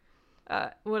 So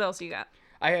What else you got?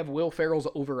 I have Will Ferrell's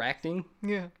overacting.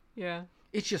 Yeah. Yeah.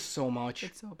 It's just so much.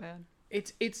 It's so bad.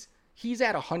 It's he's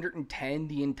at 110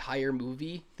 the entire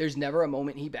movie. There's never a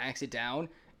moment he backs it down,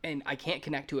 and I can't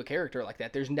connect to a character like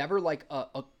that. There's never like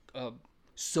a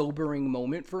sobering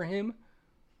moment for him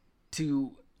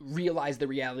to realize the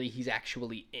reality he's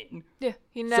actually in. Yeah.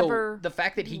 He never. So the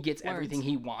fact that he gets learns. everything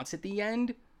he wants at the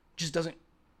end just doesn't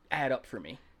add up for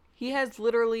me. He has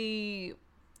literally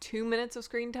 2 minutes of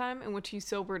screen time in which he's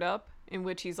sobered up, in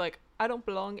which he's like, I don't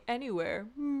belong anywhere.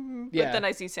 But Yeah. then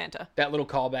I see Santa. That little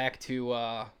callback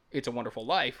to It's a Wonderful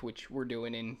Life, which we're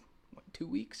doing in 2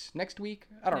 weeks? Next week?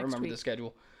 I don't remember the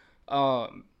schedule.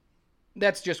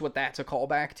 That's just what that's a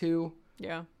callback to.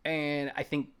 Yeah. And I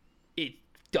think it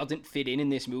doesn't fit in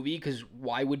this movie because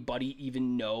why would Buddy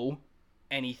even know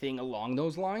anything along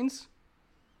those lines?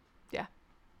 Yeah.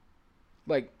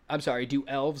 Like, I'm sorry, do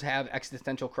elves have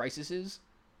existential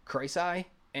crisi,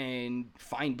 and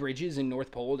find bridges in North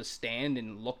Pole to stand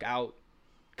and look out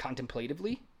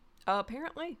contemplatively?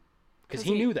 Apparently. Because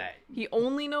he knew that. He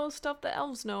only knows stuff that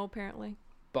elves know, apparently.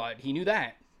 But he knew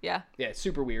that. Yeah. Yeah, it's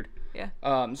super weird.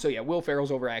 Yeah. So yeah, Will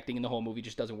Ferrell's overacting in the whole movie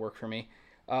just doesn't work for me.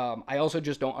 I also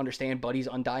just don't understand Buddy's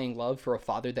undying love for a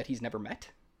father that he's never met.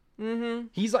 Mm-hmm.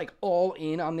 He's like all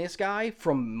in on this guy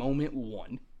from moment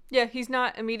one. Yeah, he's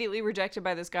not immediately rejected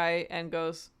by this guy and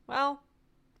goes, well,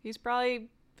 he's probably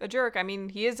a jerk. I mean,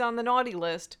 he is on the naughty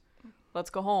list. Let's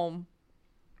go home.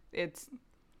 It's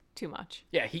too much.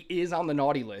 Yeah, he is on the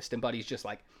naughty list, and Buddy's just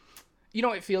like, you know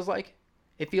what it feels like?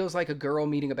 It feels like a girl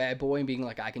meeting a bad boy and being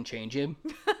like, I can change him.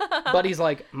 Buddy's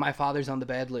like, my father's on the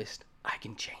bad list. I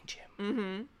can change him.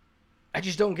 Mm-hmm. I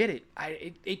just don't get it.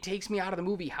 It takes me out of the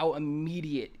movie how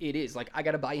immediate it is. Like, I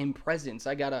gotta buy him presents.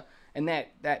 And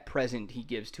that present he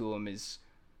gives to him is,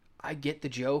 I get the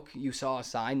joke. You saw a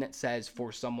sign that says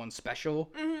for someone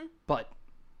special, but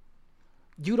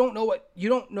you don't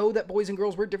know that boys and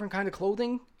girls wear different kind of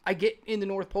clothing. I get in the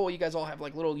North Pole, you guys all have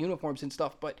like little uniforms and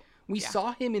stuff, but we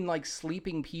saw him in like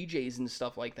sleeping PJs and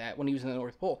stuff like that when he was in the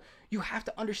North Pole. You have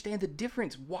to understand the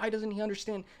difference. Why doesn't he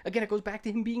understand? Again, it goes back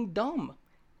to him being dumb.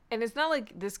 And it's not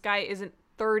like this guy isn't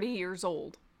 30 years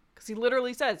old. Because he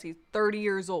literally says he's 30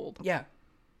 years old. Yeah.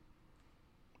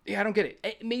 Yeah, I don't get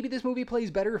it. Maybe this movie plays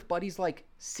better if Buddy's like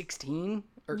 16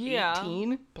 or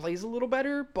 18. Plays a little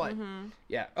better, but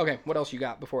yeah. Okay, what else you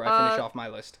got before I finish off my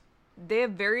list? They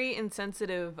have very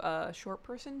insensitive short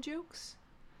person jokes.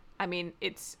 I mean,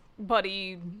 it's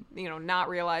Buddy, not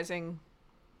realizing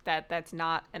that that's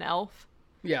not an elf.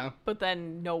 Yeah. But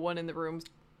then no one in the room,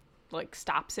 like,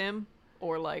 stops him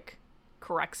or, like,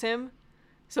 corrects him.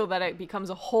 So that it becomes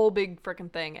a whole big freaking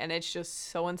thing, and it's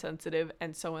just so insensitive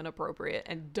and so inappropriate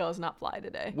and does not fly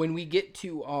today. When we get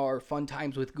to our fun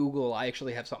times with Google, I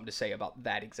actually have something to say about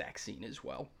that exact scene as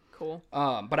well. Cool.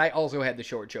 But I also had the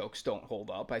short jokes don't hold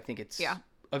up. I think it's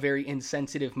a very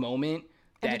insensitive moment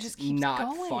that's just keeps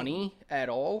not going. funny at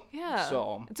all. Yeah.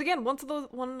 So it's again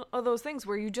one of those things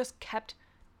where you just kept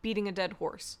beating a dead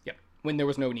horse. Yep. When there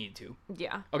was no need to.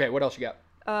 Yeah. Okay, what else you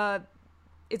got?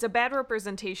 It's a bad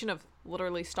representation of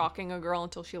literally stalking a girl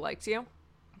until she likes you.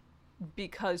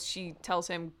 Because she tells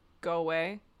him, go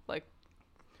away. Like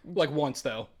once,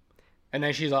 though. And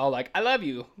then she's all like, I love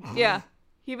you. Yeah.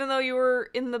 Even though you were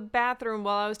in the bathroom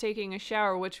while I was taking a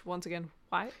shower, which, once again,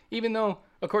 why? Even though,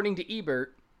 according to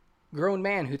Ebert, grown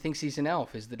man who thinks he's an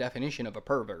elf is the definition of a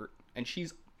pervert. And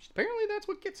apparently that's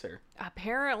what gets her.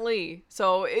 Apparently.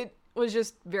 So it was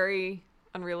just very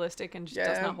unrealistic and just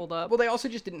does not hold up. Well, they also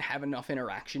just didn't have enough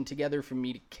interaction together for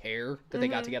me to care that they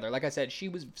got together. Like I said, she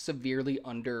was severely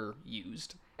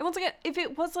underused. And once again, if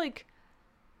it was like,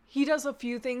 he does a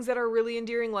few things that are really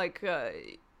endearing, like,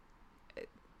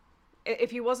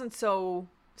 if he wasn't so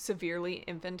severely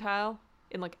infantile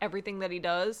in, like, everything that he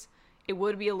does, it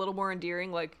would be a little more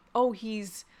endearing. Like, oh,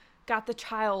 he's got the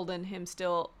child in him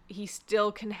still. He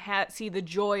still can see the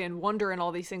joy and wonder and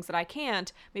all these things that I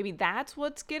can't. Maybe that's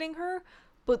what's getting her.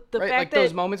 But the right? fact Like that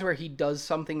those moments where he does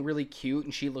something really cute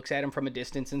and she looks at him from a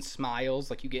distance and smiles,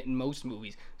 like you get in most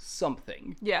movies.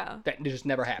 Something yeah, that just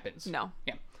never happens. no,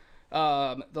 Yeah.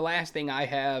 The last thing I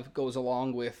have goes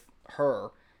along with her.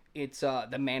 It's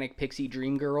the manic pixie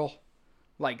dream girl.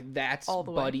 Like that's All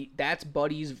the way. Buddy. That's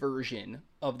Buddy's version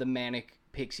of the manic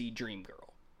pixie dream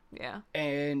girl. yeah,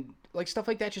 And like stuff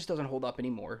like that just doesn't hold up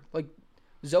anymore. Like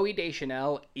Zoe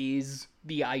Deschanel is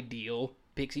the ideal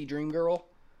pixie dream girl,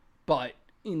 but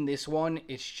in this one,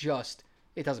 it's just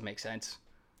it doesn't make sense.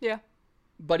 yeah,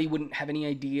 Buddy wouldn't have any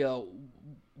idea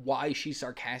why she's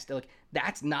sarcastic. Like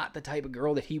that's not the type of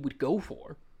girl that he would go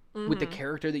for with the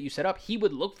character that you set up. He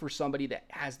would look for somebody that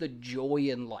has the joy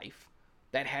in life,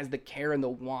 that has the care and the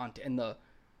want and the.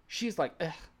 She's like,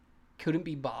 ugh, couldn't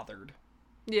be bothered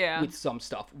yeah. with some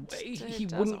stuff. He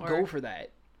doesn't wouldn't go work. for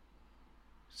that.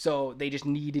 So they just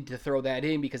needed to throw that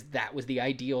in because that was the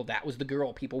ideal. That was the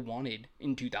girl people wanted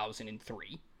in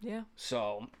 2003. Yeah,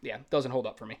 So yeah, doesn't hold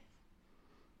up for me.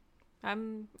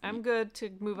 I'm good to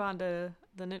move on to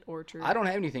the Knit Orchard. I don't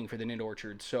have anything for the Knit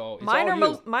Orchard, so it's Mine all are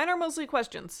you. mine are mostly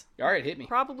questions, All right, hit me.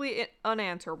 probably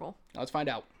unanswerable. Let's find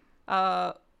out.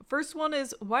 First one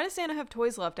is, why does Santa have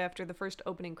toys left after the first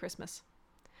opening Christmas?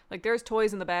 Like there's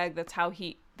toys in the bag. That's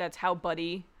how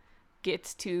Buddy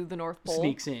gets to the North Pole.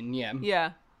 Sneaks in, yeah.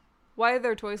 Yeah. Why are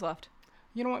there toys left?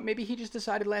 You know what? Maybe he just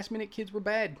decided last minute kids were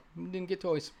bad. Didn't get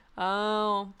toys.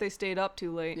 Oh, they stayed up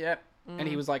too late. Yeah. And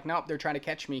he was like, nope, they're trying to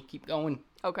catch me. Keep going.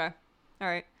 Okay. All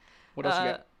right. What else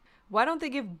you got? Why don't they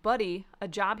give Buddy a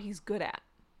job he's good at?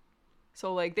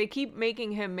 So, like, they keep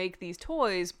making him make these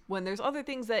toys when there's other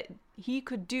things that he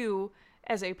could do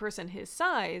as a person his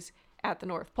size at the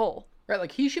North Pole. Right,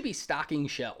 like he should be stocking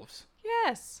shelves,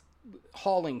 Yes.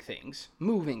 hauling things,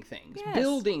 moving things, Yes.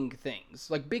 building things,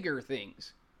 like bigger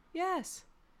things. Yes.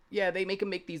 Yeah, they make him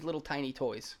make these little tiny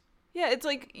toys. Yeah, it's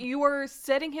like you are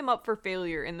setting him up for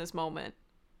failure in this moment.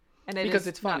 And it Because is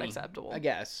it's funny. not acceptable. I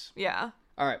guess. Yeah.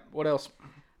 All right, what else?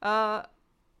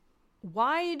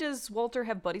 Why does Walter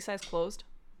have Buddy size clothes?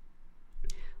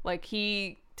 Like,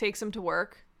 he takes him to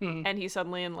work, and he's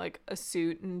suddenly in, like, a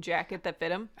suit and jacket that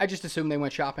fit him. I just assume they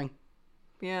went shopping.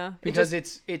 Yeah. Because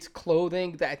it's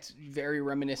clothing that's very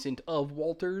reminiscent of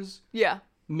Walter's. Yeah.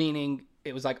 Meaning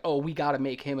it was like, oh, we got to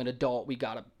make him an adult. We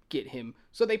got to get him.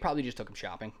 So they probably just took him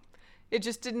shopping. It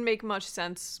just didn't make much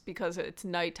sense because it's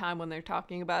nighttime when they're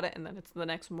talking about it, and then it's the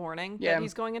next morning that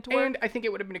he's going into work. And I think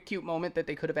it would have been a cute moment that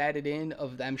they could have added in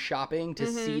of them shopping to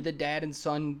see the dad and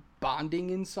son bonding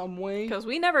in some way. Because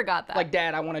we never got that. Like,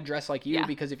 Dad, I want to dress like you, Yeah.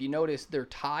 because if you notice, their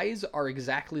ties are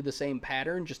exactly the same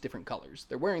pattern, just different colors.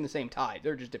 They're wearing the same tie.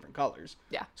 They're just different colors.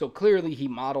 Yeah. So clearly he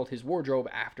modeled his wardrobe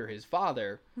after his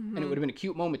father, and it would have been a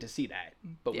cute moment to see that.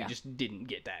 But Yeah. we just didn't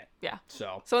get that. Yeah.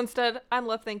 So, So instead, I'm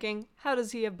left thinking, how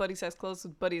does he have Buddy size clothes?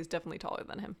 Buddy is definitely taller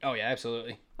than him. oh yeah,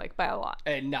 absolutely. Like, by a lot.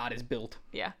 And not as built.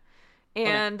 Yeah.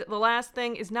 And the last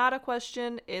thing is not a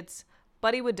question. It's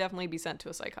Buddy would definitely be sent to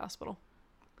a psych hospital.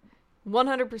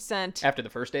 100%. After the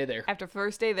first day there. After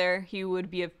first day there, he would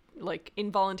be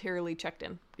involuntarily checked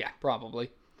in. Yeah,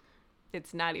 probably.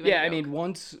 It's not even. Yeah, a I joke. mean,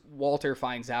 once Walter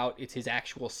finds out it's his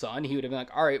actual son, he would have been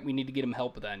like, all right, we need to get him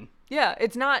help then. Yeah,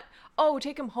 it's not, oh,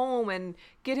 take him home and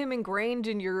get him ingrained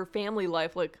in your family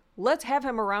life. Like, let's have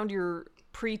him around your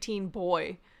preteen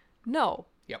boy. No.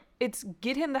 Yep. It's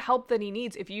get him the help that he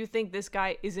needs if you think this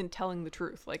guy isn't telling the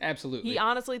truth. Like, Absolutely. he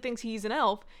honestly thinks he's an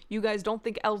elf. You guys don't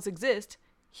think elves exist.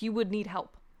 He would need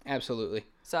help. Absolutely.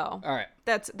 So, All right.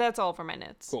 that's all for my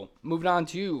knits. Cool. Moving on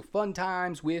to fun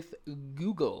times with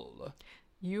Google.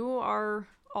 You are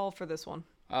all for this one.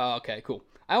 Okay, cool.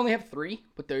 I only have 3,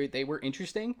 but they were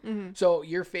interesting. So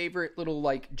your favorite little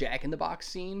like Jack in the Box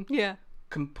scene, Yeah.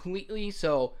 completely.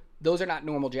 So those are not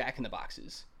normal Jack in the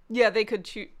Boxes. Yeah, they could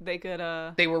shoot. They could.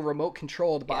 They were remote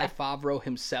controlled by Yeah. Favreau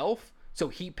himself. So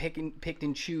he picked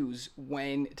and choose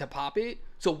when to pop it.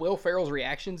 So Will Ferrell's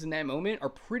reactions in that moment are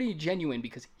pretty genuine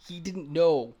because he didn't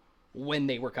know when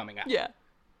they were coming out. Yeah.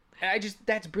 And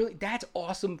that's brilliant. That's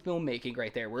awesome filmmaking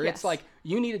right there, where Yes. it's like,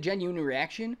 you need a genuine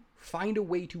reaction, find a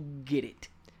way to get it.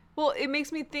 Well, it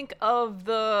makes me think of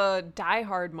the Die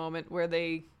Hard moment where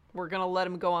they were gonna let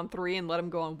him go on 3 and let him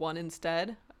go on 1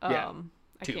 instead. Yeah.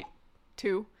 2.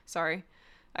 2. Sorry,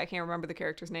 I can't remember the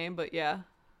character's name, but yeah,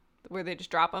 where they just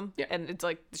drop him, Yeah. and it's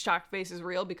like the shock face is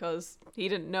real because he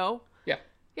didn't know. Yeah.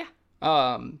 Yeah.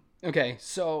 Okay,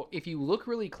 so if you look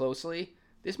really closely,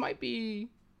 this might be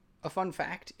a fun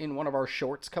fact in one of our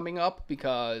shorts coming up,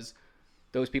 because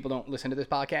those people don't listen to this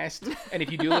podcast. And if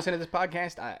you do listen to this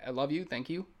podcast, I love you. Thank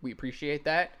you. We appreciate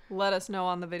that. Let us know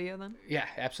on the video then. Yeah,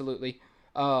 absolutely.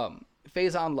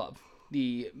 Faison Love,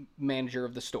 the manager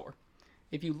of the store.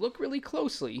 If you look really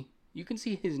closely, you can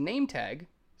see his name tag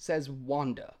says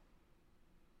Wanda.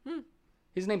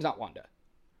 His name's not Wanda.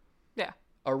 Yeah.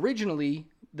 Originally,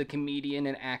 the comedian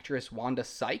and actress Wanda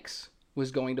Sykes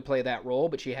was going to play that role,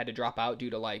 but she had to drop out due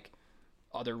to, like,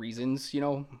 other reasons,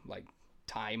 like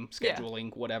time,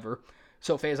 scheduling, whatever.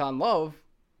 So Faison Love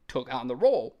took on the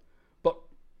role, but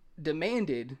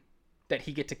demanded that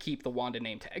he get to keep the Wanda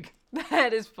name tag.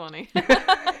 That is funny.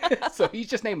 So he's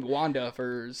just named Wanda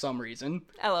for some reason.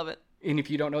 I love it. And if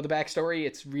you don't know the backstory,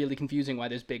 it's really confusing why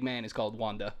this big man is called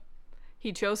Wanda.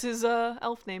 He chose his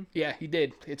elf name. Yeah, he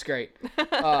did. It's great.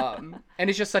 And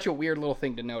it's just such a weird little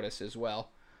thing to notice as well.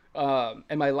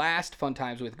 And my last fun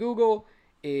times with Google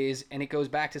is, and it goes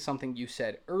back to something you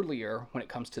said earlier when it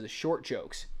comes to the short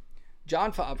jokes.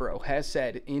 Jon Favreau has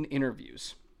said in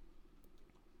interviews,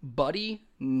 Buddy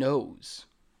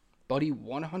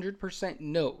 100%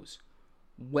 knows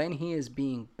when he is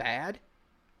being bad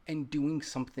and doing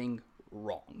something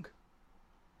wrong.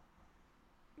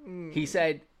 He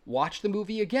said, watch the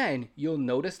movie again, you'll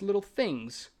notice little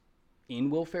things in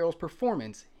Will Ferrell's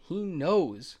performance. He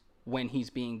knows when he's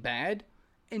being bad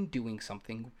and doing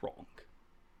something wrong.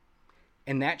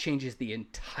 And that changes the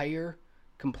entire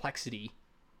complexity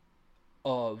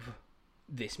of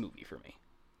this movie for me.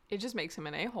 It just makes him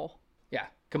an a-hole. Yeah,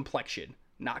 complexion,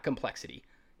 not complexity.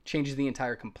 Changes the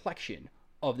entire complexion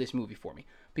of this movie for me.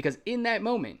 Because in that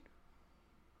moment,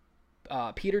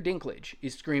 Peter Dinklage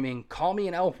is screaming, call me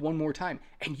an elf one more time.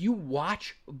 And you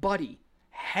watch Buddy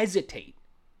hesitate,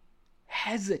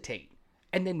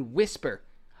 and then whisper,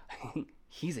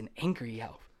 he's an angry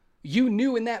elf. You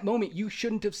knew in that moment you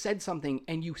shouldn't have said something,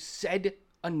 and you said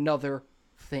another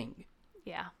thing.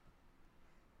 Yeah.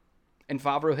 And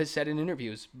Favreau has said in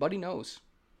interviews, Buddy knows.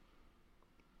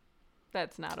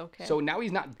 That's not okay. So now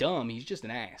he's not dumb, he's just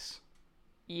an ass.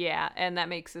 Yeah, and that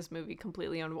makes this movie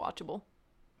completely unwatchable.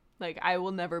 Like, I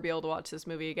will never be able to watch this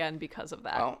movie again because of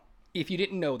that. Well, if you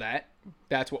didn't know that,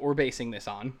 that's what we're basing this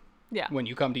on. Yeah. When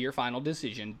you come to your final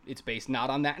decision, it's based not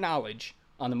on that knowledge,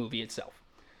 on the movie itself.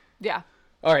 Yeah.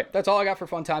 All right, that's all I got for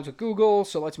fun times with Google.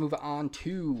 So let's move on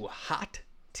to hot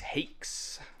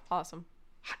takes. Awesome.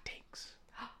 Hot takes.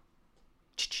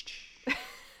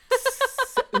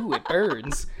 Ooh, it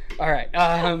burns. All right.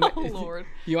 Oh, Lord.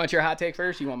 You want your hot take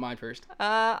first? You want mine first?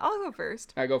 I'll go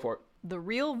first. All right, go for it. The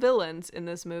real villains in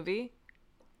this movie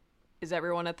is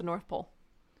everyone at the North Pole.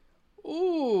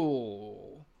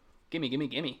 Ooh.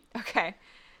 Gimme. Okay.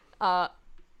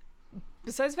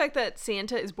 Besides the fact that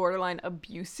Santa is borderline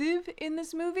abusive in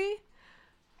this movie,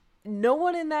 no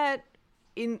one in the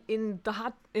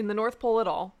North Pole at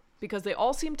all, because they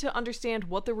all seem to understand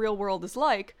what the real world is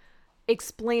like,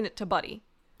 explain it to Buddy.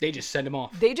 They just send him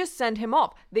off. They just send him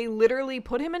off. They literally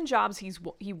put him in jobs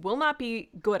he will not be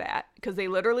good at, because they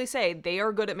literally say they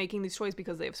are good at making these toys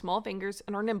because they have small fingers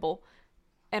and are nimble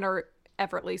and are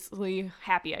effortlessly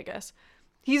happy, I guess.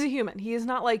 He's a human. He is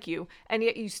not like you. And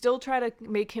yet you still try to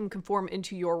make him conform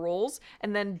into your roles,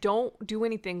 and then don't do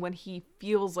anything when he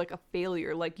feels like a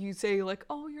failure. Like you say, like,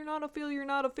 oh, you're not a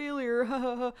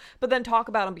failure. But then talk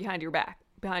about him behind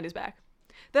his back.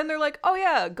 Then they're like, oh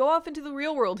yeah, go off into the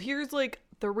real world. Here's like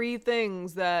 3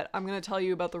 things that I'm going to tell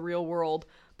you about the real world,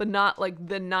 but not like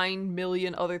the 9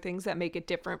 million other things that make it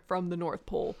different from the North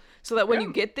Pole. So that when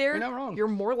you get there, you're not wrong. You're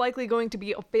more likely going to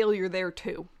be a failure there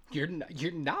too. You're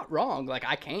not wrong. Like,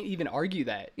 I can't even argue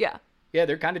that. Yeah. Yeah,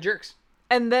 they're kind of jerks.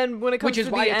 And then when it comes to the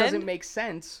end... Which is why it doesn't make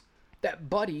sense that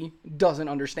Buddy doesn't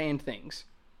understand things.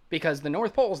 Because the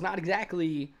North Pole is not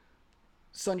exactly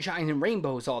sunshine and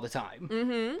rainbows all the time.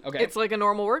 Mm-hmm. Okay. It's like a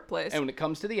normal workplace. And when it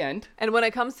comes to the end...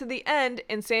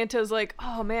 and Santa's like,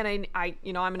 oh man, I'm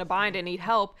in a bind, I need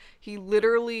help. He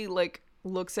literally like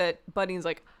looks at Buddy and is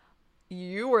like,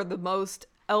 you are the most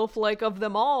elf-like of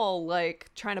them all, like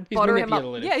trying to butter him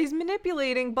up. Yeah, he's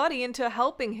manipulating Buddy into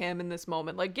helping him in this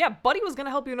moment. Like, yeah, Buddy was gonna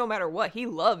help you no matter what. He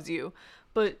loves you,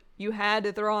 but you had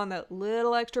to throw on that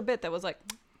little extra bit that was like,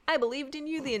 I believed in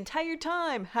you the entire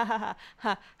time. Ha ha ha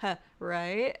ha ha.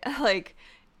 Right? Like,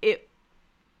 it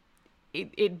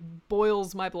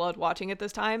boils my blood watching it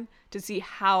this time to see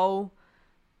how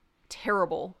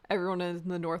terrible everyone in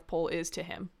the North Pole is to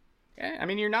him. Yeah, I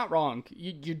mean, you're not wrong.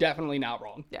 You're definitely not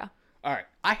wrong. Yeah. All right,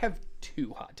 I have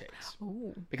 2 hot takes.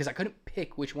 Ooh. Because I couldn't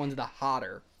pick which one's the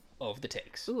hotter of the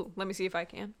takes. Ooh, let me see if I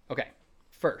can. Okay,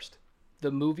 first,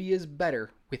 the movie is better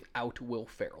without Will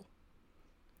Ferrell.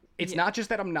 It's not just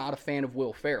that I'm not a fan of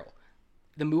Will Ferrell.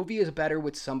 The movie is better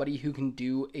with somebody who can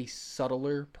do a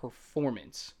subtler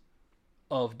performance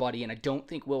of Buddy, and I don't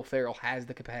think Will Ferrell has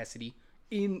the capacity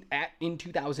in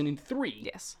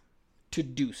 2003 Yes. to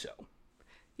do so.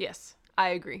 Yes, I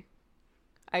agree.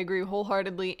 I agree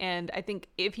wholeheartedly, and I think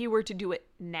if he were to do it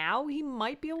now, he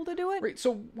might be able to do it. Right,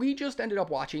 so we just ended up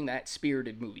watching that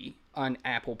Spirited movie on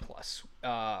Apple Plus.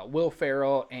 Will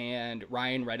Ferrell and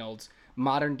Ryan Reynolds,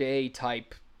 modern day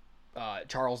type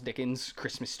Charles Dickens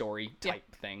Christmas Story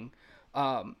type thing.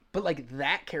 But like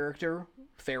that character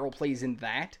Ferrell plays in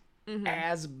that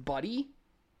as Buddy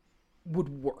would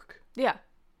work. Yeah.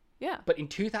 Yeah. But in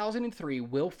 2003,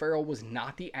 Will Ferrell was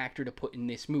not the actor to put in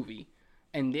this movie.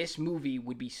 And this movie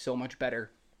would be so much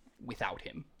better without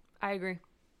him. I agree.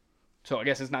 So I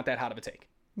guess it's not that hot of a take.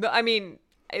 I mean,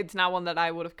 it's not one that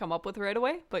I would have come up with right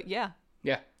away, but yeah.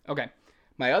 Yeah, okay.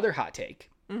 My other hot take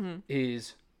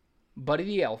is Buddy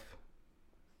the Elf.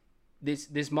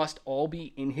 This must all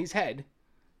be in his head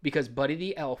because Buddy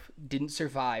the Elf didn't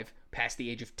survive past the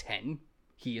age of 10.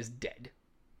 He is dead.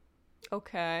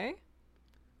 Okay.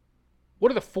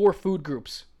 What are the 4 food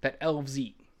groups that elves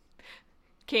eat?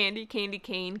 Candy, candy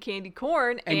cane, candy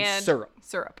corn, and syrup.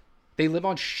 Syrup. They live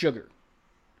on sugar.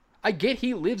 I get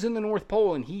he lives in the North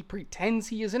Pole and he pretends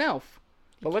he is an elf.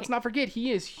 But let's not forget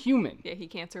he is human. Yeah, he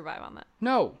can't survive on that.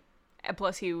 No. And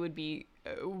plus, he would be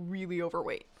really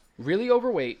overweight. Really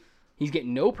overweight. He's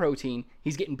getting no protein.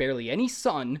 He's getting barely any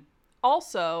sun.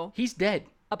 Also, He's dead.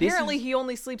 apparently he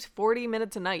only sleeps 40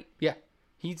 minutes a night. Yeah.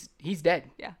 He's dead.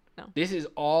 Yeah, no. This is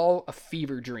all a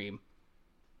fever dream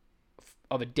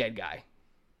of a dead guy.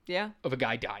 Yeah. Of a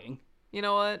guy dying. You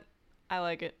know what? I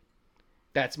like it.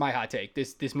 That's my hot take.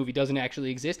 This movie doesn't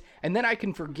actually exist. And then I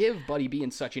can forgive Buddy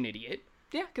being such an idiot.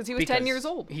 Yeah, because he was 10 years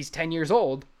old. He's 10 years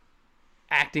old,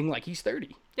 acting like he's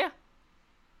 30. Yeah.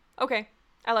 Okay.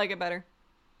 I like it better.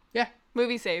 Yeah.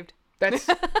 Movie saved. That's,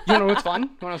 you know what's fun? You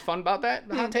know what's fun about that,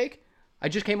 the hot take? I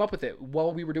just came up with it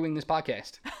while we were doing this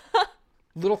podcast.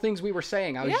 Little things we were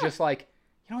saying. I was just like,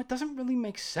 you know, it doesn't really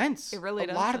make sense. It really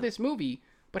doesn't. A lot of this movie,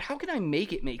 but how can I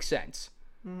make it make sense?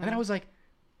 And then I was like,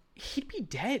 he'd be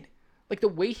dead. Like the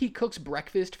way he cooks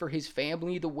breakfast for his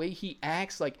family, the way he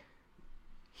acts, like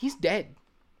he's dead.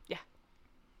 Yeah.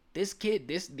 This kid,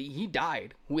 he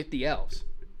died with the elves.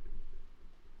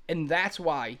 And that's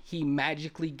why he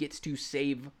magically gets to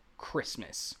save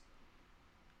Christmas.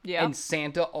 Yeah. And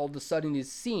Santa all of a sudden is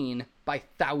seen by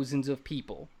thousands of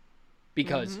people.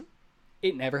 Because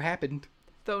it never happened.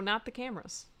 Though not the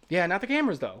cameras. Yeah, not the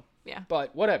cameras though. Yeah.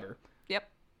 But whatever. Yep.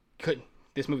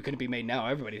 This movie couldn't be made now.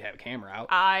 Everybody'd have a camera out.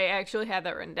 I actually had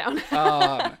that written down.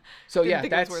 So yeah,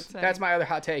 think it was worth saying. that's my other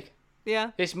hot take.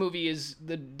 Yeah. This movie is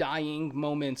the dying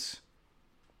moments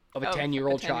of a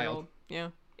 10-year-old child. Yeah.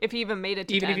 If he even made it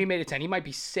to Even 10. if he made it 10, he might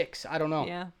be 6. I don't know.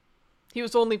 Yeah. He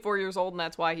was only 4 years old, and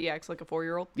that's why he acts like a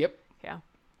 4-year-old. Yep. Yeah.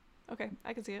 Okay,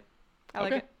 I can see it. I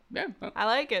like it. Yeah. Well, I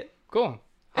like it. cool.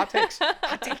 Hot takes.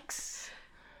 Hot takes.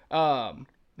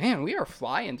 Man, we are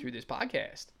flying through this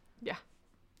podcast. Yeah.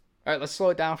 All right, let's slow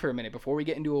it down for a minute before we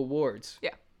get into awards.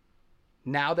 Yeah.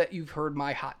 Now that you've heard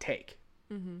my hot take,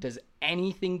 does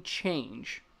anything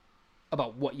change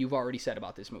about what you've already said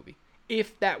about this movie?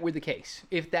 If that were the case,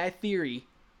 if that theory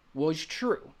was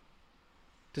true,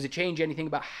 does it change anything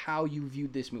about how you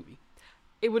viewed this movie?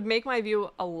 It would make my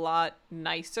view a lot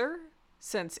nicer,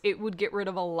 since it would get rid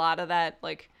of a lot of that,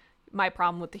 like, my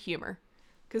problem with the humor.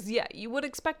 Because, yeah, you would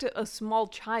expect a small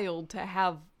child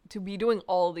to be doing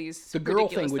all these The girl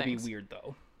ridiculous thing would things. be weird,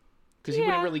 though. Because he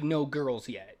wouldn't Yeah. really know girls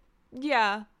yet.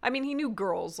 Yeah. I mean, he knew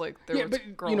girls, like, there Yeah, was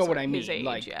but girls you know what I his mean, age,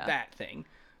 like yeah. that thing.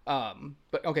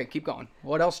 But okay, keep going.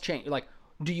 What else changed? Like,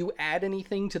 do you add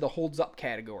anything to the holds up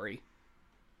category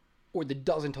or the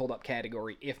doesn't hold up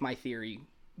category if my theory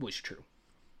was true?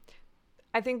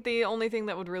 I think the only thing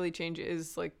that would really change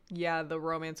is, like, yeah, the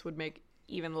romance would make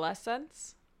even less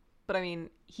sense. But, I mean,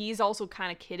 he's also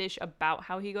kind of kiddish about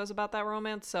how he goes about that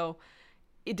romance, so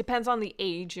it depends on the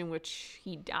age in which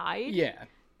he died Yeah.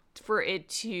 for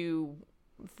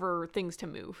things to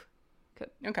move.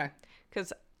 Okay.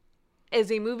 Because as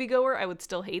a moviegoer, I would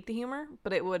still hate the humor,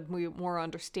 but it would be more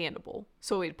understandable.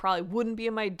 So it probably wouldn't be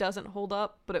in my doesn't hold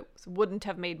up, but it wouldn't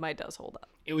have made my does hold up.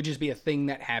 It would just be a thing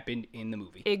that happened in the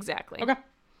movie. Exactly. Okay.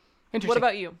 Interesting. What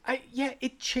about you? Yeah,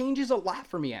 it changes a lot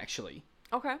for me, actually.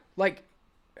 Okay. Like,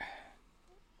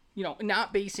 you know,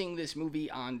 not basing this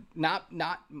movie on, not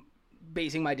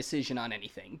basing my decision on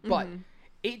anything, but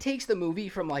it takes the movie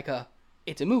from like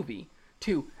it's a movie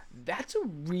to, that's a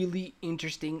really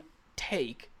interesting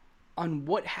take on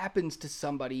what happens to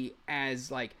somebody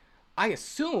as, like, I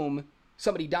assume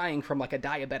somebody dying from like a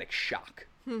diabetic shock.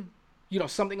 You know,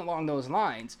 something along those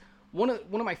lines. One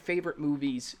of my favorite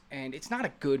movies, and it's not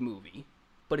a good movie,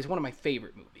 but it's one of my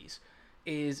favorite movies,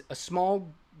 is a small,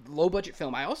 low-budget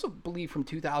film, I also believe from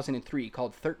 2003,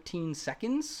 called 13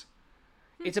 Seconds.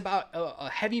 It's about a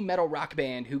heavy metal rock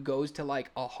band who goes to like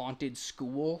a haunted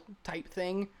school type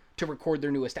thing to record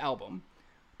their newest album.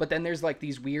 But then there's like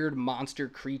these weird monster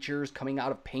creatures coming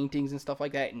out of paintings and stuff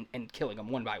like that and killing them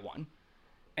one by one.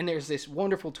 And there's this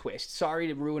wonderful twist. Sorry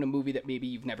to ruin a movie that maybe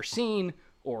you've never seen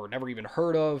or never even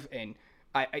heard of. And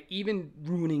I even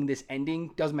ruining this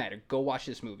ending doesn't matter. Go watch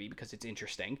this movie because it's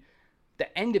interesting.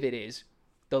 The end of it is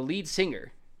the lead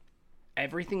singer.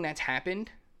 Everything that's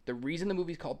happened, the reason the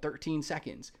movie's called 13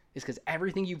 Seconds is because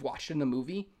everything you've watched in the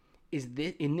movie is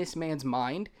in this man's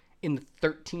mind in the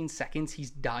 13 seconds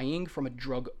he's dying from a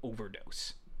drug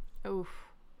overdose. Oof.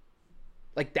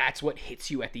 Like, that's what hits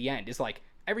you at the end. Is like,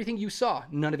 everything you saw,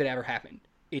 none of it ever happened.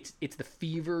 It's the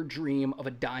fever dream of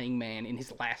a dying man in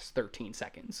his last 13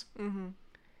 seconds. Mm-hmm.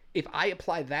 If I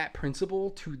apply that principle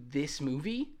to this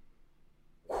movie,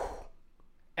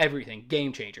 everything,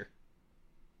 game changer.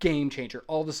 Game changer.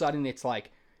 All of a sudden, it's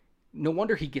like, no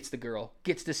wonder he gets the girl,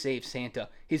 gets to save Santa.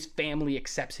 His family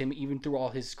accepts him even through all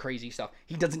his crazy stuff.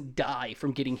 He doesn't die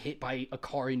from getting hit by a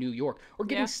car in New York or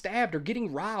getting stabbed or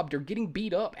getting robbed or getting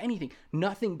beat up, anything.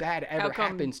 Nothing bad ever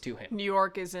happens to him. New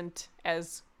York isn't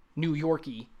as New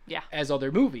York-y as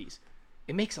other movies.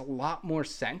 It makes a lot more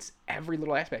sense, every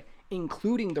little aspect,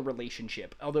 including the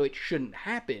relationship, although it shouldn't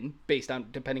happen based on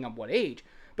depending on what age,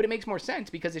 but it makes more sense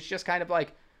because it's just kind of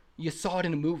like you saw it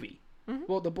in a movie. Mm-hmm.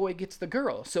 Well, the boy gets the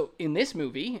girl. So in this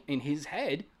movie, in his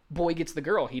head, boy gets the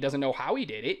girl. He doesn't know how he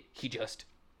did it. He just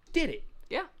did it.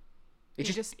 Yeah.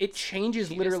 It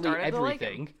changes literally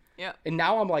everything. Yeah. And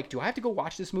now I'm like, do I have to go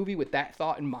watch this movie with that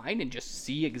thought in mind and just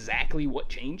see exactly what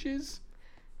changes?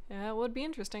 Yeah, it would be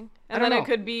interesting. And then it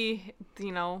could be,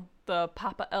 the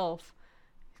Papa Elf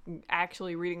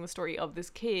actually reading the story of this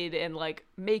kid and like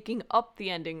making up the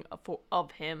ending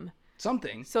of him.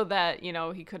 Something. So that,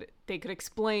 they could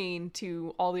explain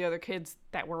to all the other kids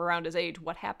that were around his age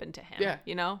what happened to him.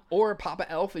 Yeah. Or Papa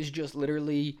Elf is just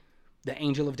literally the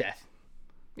angel of death.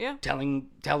 Yeah. Telling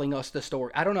us the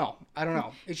story. I don't know.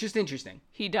 It's just interesting.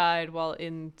 He died while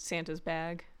in Santa's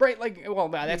bag. Right, like, well,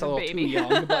 that's a little too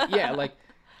young. But yeah, like,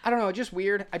 I don't know, just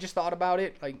weird. I just thought about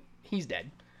it. Like, he's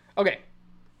dead. Okay.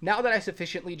 Now that I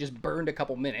sufficiently just burned a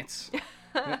couple minutes,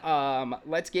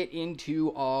 let's get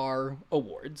into our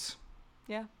awards.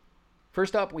 Yeah.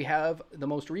 First up, we have the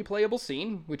most replayable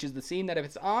scene, which is the scene that if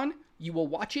it's on, you will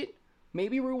watch it,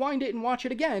 maybe rewind it and watch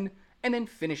it again, and then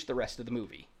finish the rest of the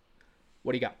movie.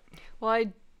 What do you got? Well,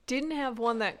 I didn't have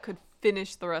one that could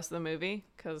finish the rest of the movie,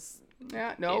 because...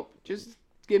 Yeah, no, just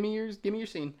give me your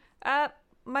scene.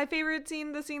 My favorite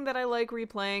scene, the scene that I like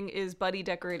replaying, is Buddy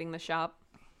decorating the shop.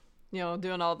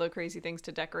 Doing all the crazy things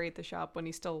to decorate the shop when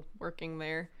he's still working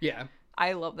there. Yeah.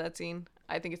 I love that scene.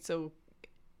 I think it's so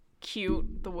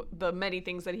cute, the many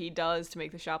things that he does to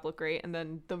make the shop look great, and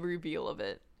then the reveal of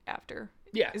it after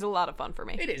is a lot of fun for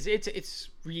me. It is. It's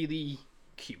really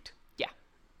cute.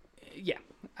 Yeah.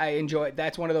 I enjoy it.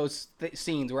 That's one of those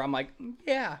scenes where I'm like,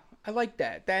 yeah, I like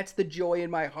that. That's the joy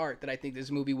in my heart that I think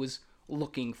this movie was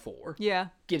looking for. Yeah.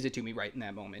 Gives it to me right in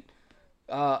that moment.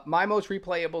 My most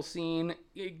replayable scene,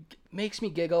 it makes me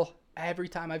giggle every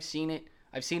time I've seen it.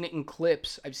 I've seen it in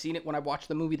clips. I've seen it when I watched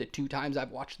the movie the 2 times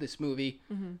I've watched this movie.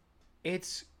 Mm-hmm.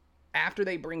 It's after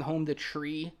they bring home the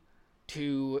tree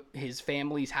to his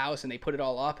family's house and they put it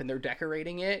all up and they're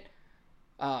decorating it.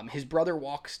 His brother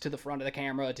walks to the front of the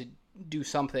camera to do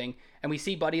something, and we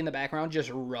see Buddy in the background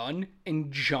just run and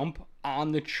jump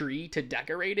on the tree to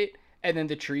decorate it, and then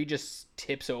the tree just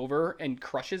tips over and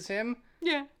crushes him.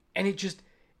 Yeah. And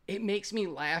it makes me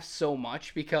laugh so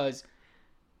much because,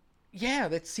 yeah,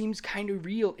 that seems kind of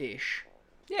real-ish.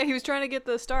 Yeah, he was trying to get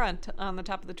the star on the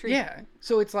top of the tree. Yeah.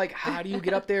 So it's like, how do you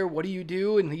get up there? What do you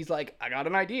do? And he's like, I got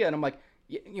an idea. And I'm like,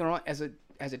 as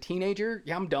a teenager,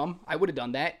 yeah, I'm dumb. I would have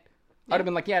done that. I'd have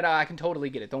been like, yeah, no, I can totally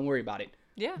get it. Don't worry about it.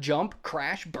 Yeah. Jump,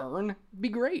 crash, burn. Be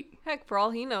great. Heck, for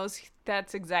all he knows,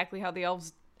 that's exactly how the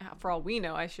elves, for all we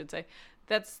know, I should say,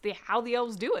 that's how the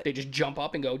elves do it. They just jump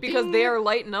up and go, because ding! they are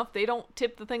light enough, they don't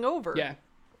tip the thing over. Yeah.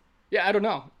 Yeah, I don't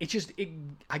know. It's just,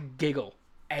 I giggle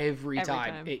every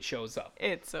time it shows up.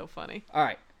 It's so funny. All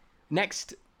right.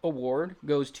 Next award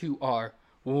goes to our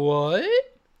what?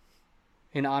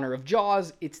 In honor of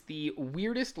Jaws, it's the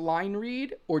weirdest line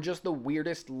read or just the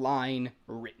weirdest line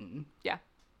written. Yeah.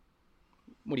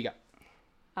 What do you got?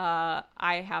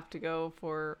 I have to go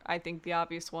for, I think, the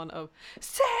obvious one of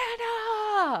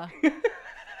Santa!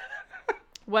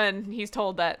 When he's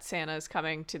told that Santa is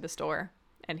coming to the store,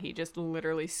 and he just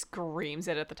literally screams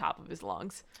it at the top of his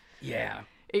lungs. Yeah.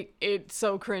 It's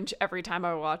so cringe every time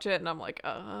I watch it, and I'm like,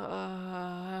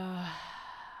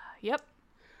 yep.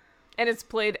 And it's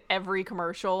played every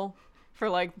commercial for,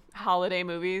 like, holiday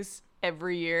movies.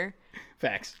 every year.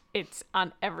 Facts. It's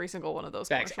on every single one of those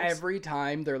Facts. commercials. Every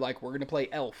time they're like, we're going to play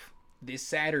Elf this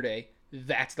Saturday,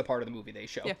 that's the part of the movie they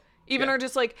show. Yeah. Even Yeah. are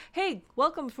just like, hey,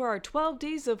 welcome for our 12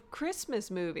 days of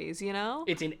Christmas movies, you know?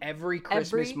 It's in every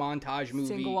Christmas Every montage movie.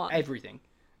 single one. Everything.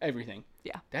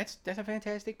 Yeah. That's a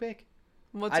fantastic pick.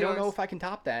 What's I yours? don't know if I can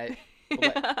top that,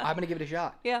 but I'm going to give it a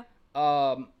shot. Yeah.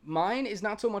 Mine is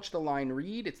not so much the line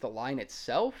read, it's the line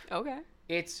itself. Okay.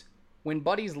 It's when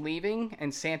Buddy's leaving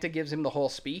and Santa gives him the whole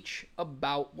speech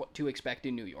about what to expect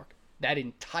in New York. That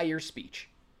entire speech.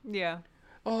 Yeah.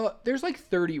 There's like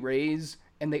 30 Rays,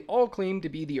 and they all claim to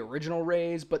be the original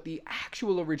Rays, but the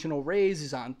actual original Rays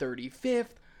is on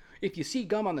 35th. If you see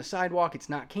gum on the sidewalk, it's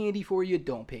not candy for you,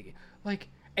 don't pick it. Like,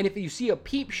 and if you see a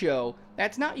peep show,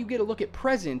 that's not you get a look at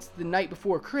presents the night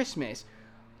before Christmas.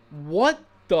 What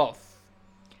the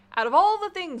Out of all the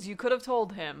things you could have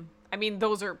told him, I mean,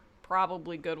 those are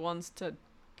probably good ones to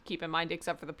keep in mind,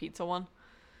 except for the pizza one.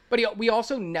 But we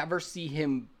also never see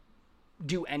him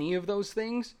do any of those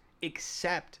things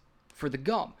except for the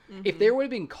gum. If there would have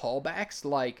been callbacks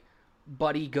like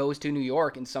Buddy goes to New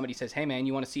York and somebody says, hey man,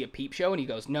 you want to see a peep show? And he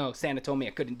goes, no, Santa told me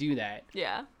I couldn't do that.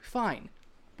 Yeah. Fine.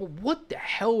 But what the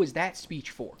hell was that speech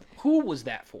for? Who was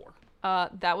that for?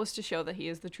 That was to show that he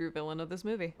is the true villain of this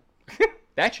movie.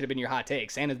 That should have been your hot take.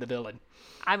 Santa's the villain.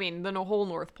 I mean, the whole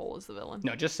North Pole is the villain.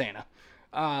 No, just Santa.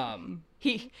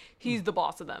 He's the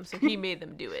boss of them, so he made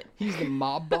them do it. He's the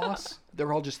mob boss.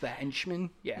 They're all just the henchmen.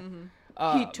 Yeah.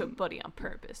 He took Buddy on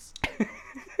purpose.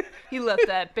 He left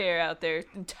that bear out there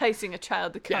enticing a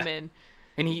child to come Yeah. in.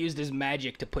 And he used his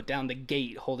magic to put down the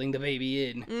gate holding the baby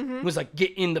in. It was like,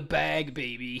 get in the bag,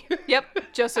 baby.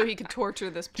 Yep, just so he could torture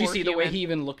this poor Did you see the way human. he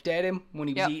even looked at him when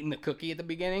he was Yep. eating the cookie at the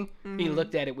beginning? He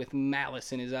looked at it with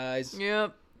malice in his eyes.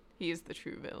 Yep, he is the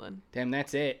true villain. Damn,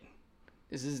 that's it.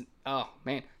 This is, oh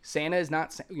man. Santa is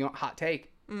not, hot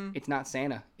take. It's not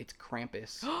Santa. It's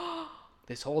Krampus.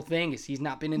 This whole thing is he's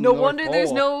not been in the No North wonder Pole.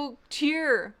 there's no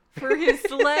cheer for his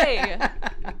sleigh.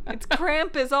 It's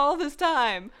Krampus all this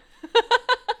time.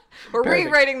 We're Perfect.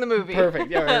 rewriting the movie.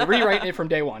 Perfect. Yeah, we're rewriting it from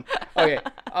day one. Okay.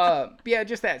 Yeah,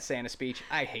 just that Santa speech.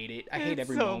 I hate it. I hate It's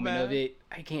every so moment of bad. it.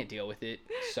 I can't deal with it.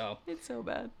 So, It's so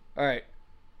bad. all right.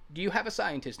 Do you have a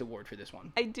scientist award for this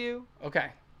one? I do.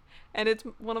 Okay. And it's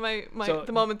one of my So,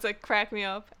 the moments that crack me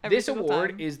up every This single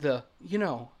award time. is the,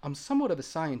 I'm somewhat of a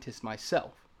scientist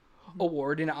myself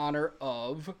award in honor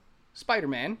of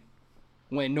Spider-Man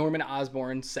when Norman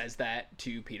Osborn says that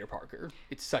to Peter Parker.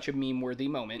 It's such a meme-worthy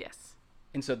moment. Yes.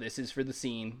 And so this is for the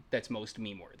scene that's most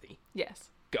meme-worthy. Yes.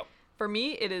 Go. For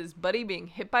me, it is Buddy being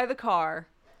hit by the car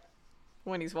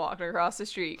when he's walking across the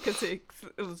street. Because it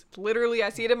was literally, I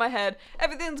see it in my head.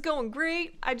 Everything's going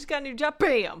great. I just got a new job.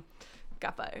 Bam.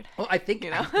 Got fired. Well, I think,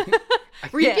 You know? I think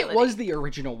it Reality. was the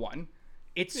original one.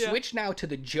 It's Yeah. switched now to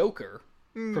the Joker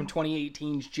from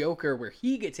 2018's Joker, where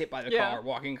he gets hit by the Yeah. car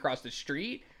walking across the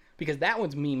street, because that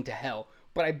one's meme to hell.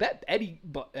 But I bet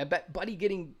Buddy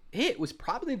getting hit was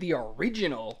probably the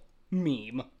original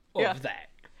meme of Yeah. that.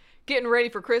 Getting ready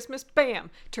for Christmas. Bam.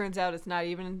 Turns out it's not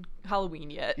even Halloween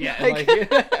yet. Yeah, Like-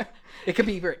 like, it could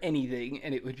be for anything,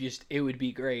 and it would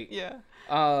be great. yeah.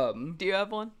 Do Do you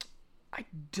have one? I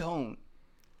don't.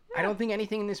 I don't think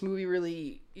anything in this movie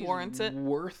really is Warrants it?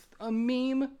 worth a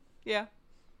meme, Yeah.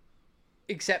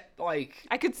 except like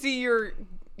I could see your,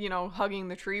 hugging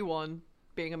the tree one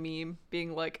being a meme,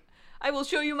 being like, I will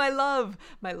show you my love.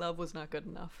 My love was not good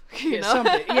enough. You yeah, know?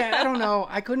 something. Yeah, I don't know.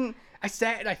 I couldn't. I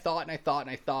sat and I thought and I thought and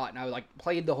I thought, and I like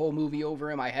played the whole movie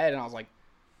over in my head, and I was like,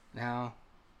 no.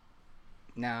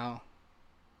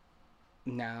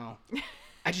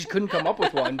 I just couldn't come up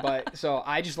with one, but so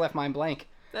I just left mine blank.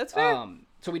 That's fair.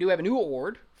 So we do have a new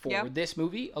award for Yep. this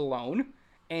movie alone,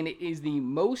 and it is the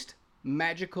most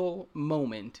magical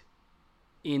moment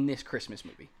in this Christmas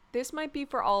movie. This might be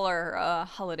for all our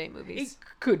holiday It movies.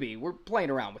 could be. We're playing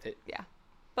around with it. Yeah.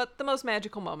 But the most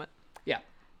magical moment. Yeah.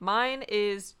 Mine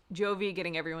is Jovi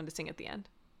getting everyone to sing at the end.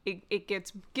 It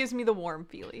gives me the warm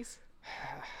feelies.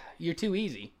 You're too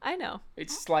easy. I know.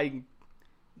 It's like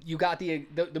you got the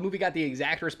movie got the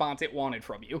exact response it wanted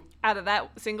from you. Out of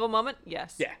that single moment,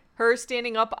 yes. Yeah. Her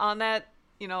standing up on that,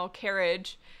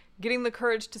 carriage, getting the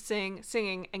courage to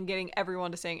singing, and getting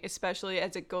everyone to sing, especially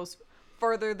as it goes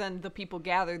further than the people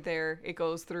gathered there. It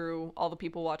goes through all the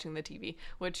people watching the TV,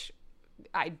 which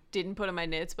I didn't put in my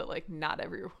notes, but like not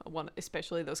everyone,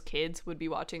 especially those kids, would be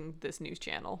watching this news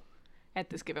channel at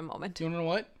this given moment. Do you know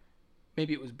what?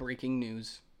 Maybe it was breaking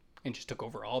news and just took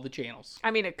over all the channels.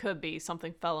 I mean, it could be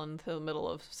something fell into the middle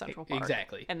of Central Park.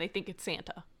 Exactly. And they think it's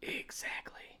Santa.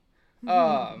 Exactly.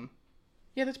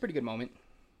 Yeah, that's a pretty good moment.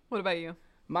 What about you?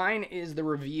 Mine is the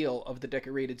reveal of the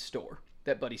decorated store.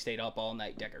 that Buddy stayed up all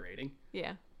night decorating.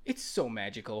 Yeah. It's so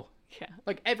magical. Yeah.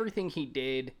 Like, everything he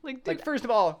did. Like, Like, dude, first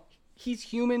of all, he's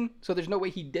human, so there's no way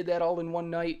he did that all in one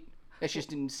night. That's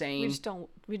just we insane. just don't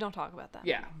talk about that.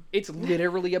 Yeah, it's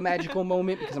literally a magical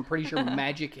moment because I'm pretty sure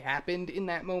magic happened in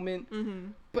that moment. Mm-hmm.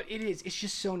 But it's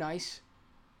just so nice.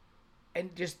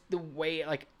 And just the way,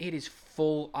 like, it is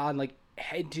full on, like,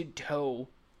 head to toe.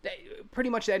 Pretty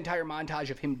much that entire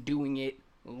montage of him doing it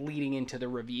leading into the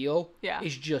reveal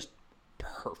is just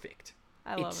perfect.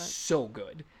 I love it's it. so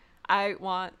good. I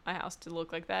want my house to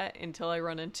look like that until I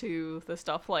run into the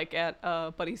stuff like at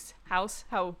Buddy's house,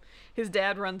 how his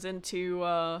dad runs into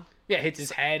Yeah, hits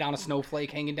his head on a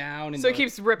snowflake hanging down. And so he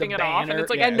keeps ripping it off, and banner, it's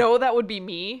like, yeah. I know that would be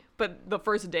me, but the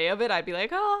first day of it, I'd be like,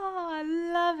 oh, I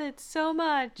love it so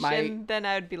much. And then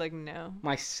I'd be like, no.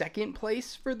 My second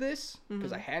place for this,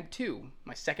 because I had two,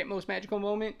 my second most magical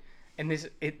moment, and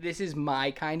this is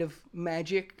my kind of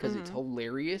magic, because it's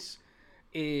hilarious,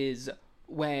 is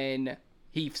when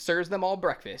he serves them all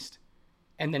breakfast,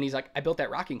 and then he's like, I built that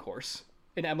rocking horse.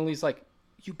 And Emily's like,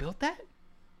 you built that?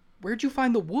 Where'd you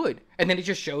find the wood? And then it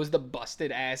just shows the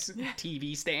busted ass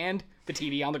TV stand, the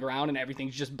TV on the ground, and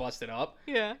everything's just busted up.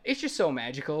 Yeah. It's just so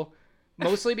magical.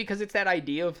 Mostly because it's that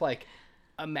idea of, like,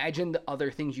 imagine the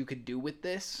other things you could do with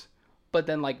this, but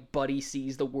then, like, Buddy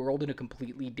sees the world in a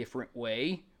completely different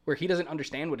way, where he doesn't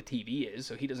understand what a TV is,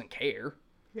 so he doesn't care.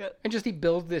 Yeah. And just he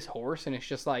builds this horse, and it's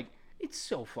just like, it's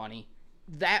so funny.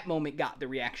 That moment got the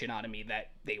reaction out of me that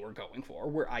they were going for,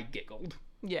 where I giggled.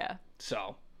 Yeah.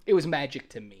 So, it was magic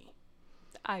to me.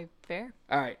 Fair.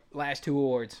 All right, last two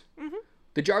awards. Mm-hmm.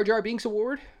 The Jar Jar Binks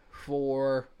Award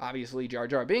for, obviously, Jar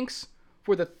Jar Binks,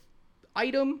 for the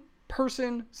item,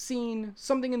 person, scene,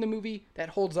 something in the movie that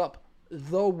holds up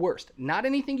the worst. Not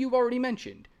anything you've already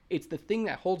mentioned. It's the thing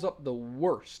that holds up the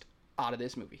worst out of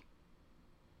this movie.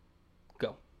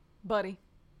 Go. Buddy.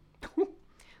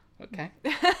 Okay.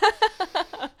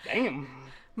 Damn.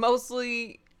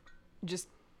 Mostly just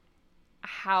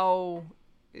how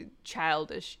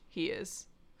childish he is.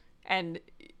 And,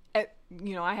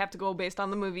 I have to go based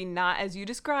on the movie, not as you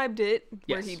described it,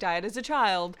 where Yes. he died as a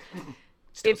child.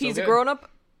 Still If so he's a good. grown-up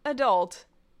adult,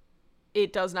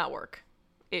 it does not work.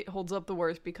 It holds up the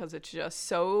worst because it's just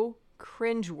so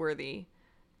cringeworthy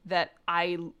that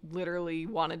I literally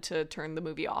wanted to turn the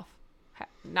movie off.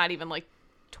 Not even like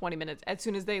 20 minutes. As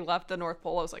soon as they left the North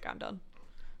Pole, I was like, I'm done.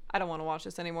 I don't want to watch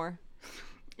this anymore.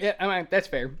 Yeah, I mean, that's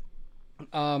fair.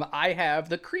 I have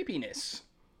the creepiness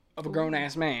of a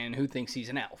grown-ass man who thinks he's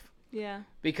an elf. Yeah.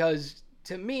 Because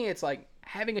to me, it's like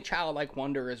having a childlike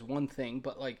wonder is one thing,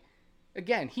 but like,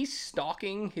 again, he's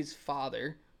stalking his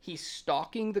father. He's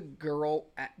stalking the girl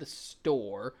at the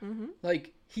store. Mm-hmm.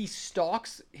 Like, he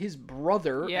stalks his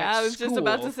brother. Yeah, at I was just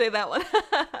about to school. say that one.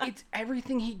 It's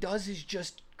everything he does is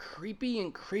just creepy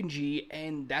and cringy,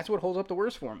 and that's what holds up the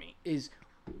worst for me. Is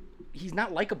he's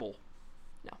not likable.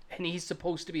 No. And he's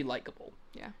supposed to be likable.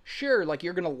 Yeah. Sure, like,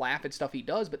 you're gonna laugh at stuff he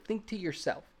does, but think to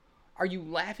yourself, are you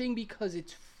laughing because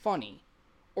it's funny,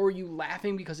 or are you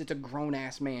laughing because it's a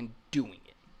grown-ass man doing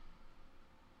it?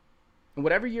 And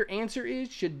whatever your answer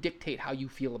is should dictate how you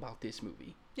feel about this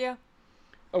movie. Yeah.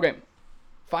 Okay,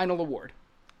 final award.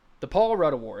 The Paul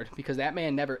Rudd Award, because that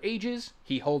man never ages.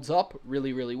 He holds up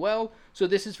really, really well. So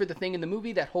this is for the thing in the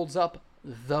movie that holds up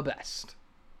the best.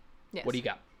 Yes. What do you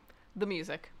got? The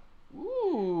music.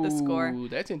 Ooh, The score.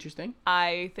 That's interesting.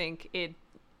 I think it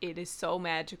is so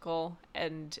magical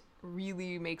and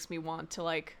really makes me want to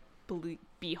like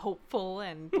be hopeful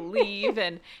and believe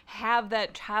and have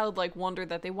that childlike wonder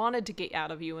that they wanted to get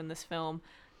out of you in this film.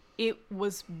 It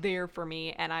was there for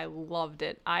me and I loved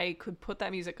it. I could put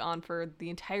that music on for the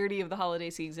entirety of the holiday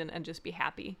season and just be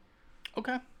happy.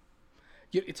 Okay.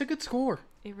 Yeah, it's a good score.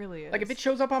 It really is. Like, if it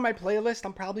shows up on my playlist,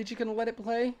 I'm probably just gonna let it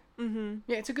play. Mm-hmm.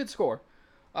 Yeah, it's a good score.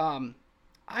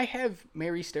 I have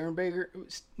Mary Steenburgen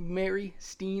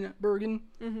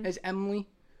as Emily.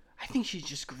 I think she's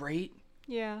just great.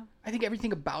 Yeah. I think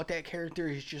everything about that character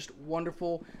is just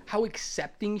wonderful. How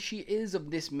accepting she is of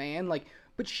this man. Like,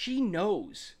 but she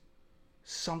knows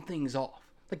something's off.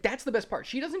 Like, that's the best part.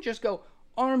 She doesn't just go,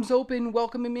 arms open,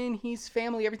 welcome him in, he's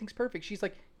family, everything's perfect. She's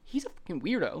like, he's a fucking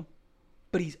weirdo,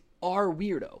 but he's our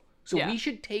weirdo. So Yeah. we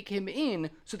should take him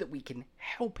in so that we can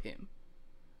help him.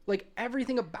 Like,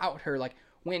 everything about her, like,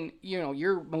 when,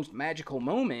 your most magical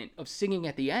moment of singing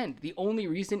at the end, the only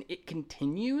reason it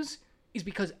continues is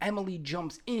because Emily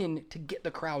jumps in to get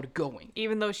the crowd going.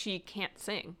 Even though she can't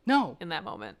sing No, in that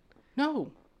moment.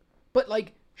 no. But,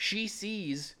 like, she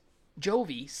sees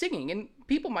Jovi singing, and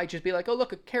people might just be like, oh,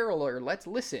 look, a caroler, let's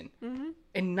listen,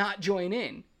 and not join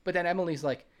in. But then Emily's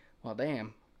like, well,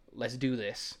 damn, let's do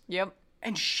this. Yep.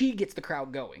 And she gets the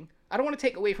crowd going. I don't want to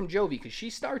take away from Jovi because she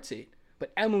starts it,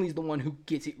 but Emily's the one who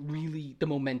gets it really, the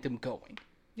momentum going.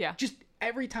 Yeah. Just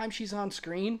every time she's on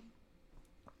screen,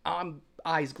 I'm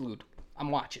eyes glued.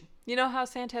 I'm watching. You know how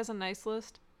Santa has a nice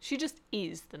list? She just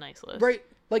is the nice list. Right?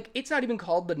 Like, it's not even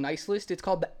called the nice list. It's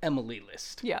called the Emily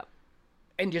list. Yeah.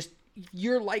 And just,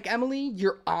 you're like Emily,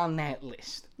 you're on that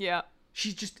list. Yeah.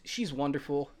 She's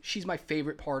wonderful. She's my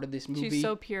favorite part of this movie. She's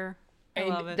so pure. I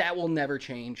love it. That will never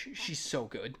change. She's so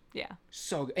good. Yeah.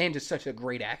 So good. And just such a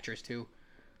great actress, too.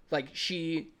 Like,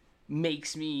 she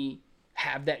makes me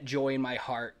have that joy in my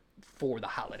heart for the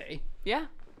holiday. Yeah.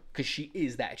 Because she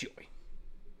is that joy.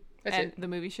 That's and it. the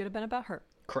movie should have been about her.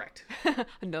 Correct.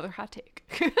 Another hot take.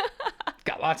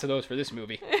 Got lots of those for this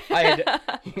movie. I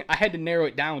had to narrow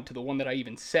it down to the one that I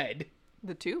even said.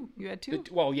 The two? You had two?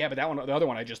 Well, yeah, but the other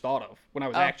one I just thought of when I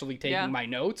was actually taking my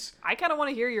notes. I kind of want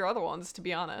to hear your other ones, to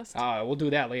be honest. We'll do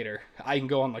that later. I can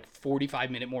go on like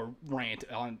 45-minute more rant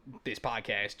on this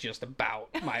podcast just about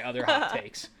my other hot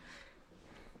takes.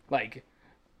 Like,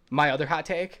 my other hot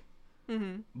take,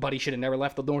 Buddy should have never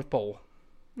left the North Pole.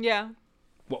 Yeah.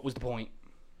 What was the point?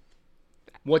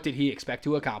 What did he expect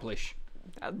to accomplish?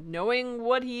 Knowing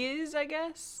what he is, I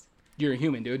guess. You're a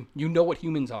human, dude. You know what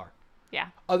humans are. Yeah.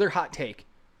 Other hot take.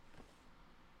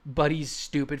 Buddy's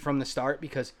stupid from the start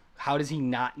because how does he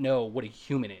not know what a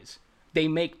human is? They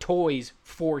make toys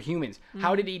for humans.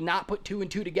 How did he not put 2 and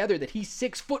 2 together that he's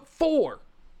 6'4"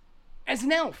 as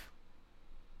an elf?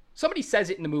 Somebody says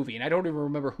it in the movie, and I don't even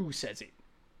remember who says it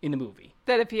in the movie.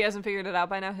 That if he hasn't figured it out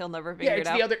by now, he'll never figure it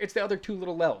out. Yeah, it's the other 2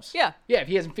 little elves. Yeah. Yeah, if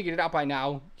he hasn't figured it out by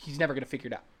now, he's never going to figure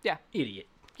it out. Yeah. Idiot.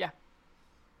 Yeah.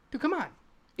 Dude, come on.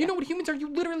 You know what humans are?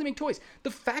 You literally make toys. The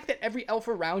fact that every elf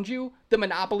around you, the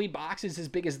Monopoly box is as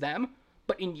big as them,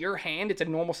 but in your hand it's a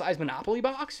normal-sized Monopoly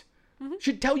box,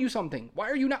 should tell you something. Why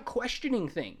are you not questioning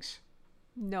things?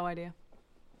 No idea.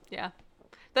 Yeah.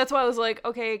 That's why I was like,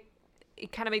 okay,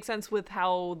 it kind of makes sense with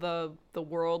how the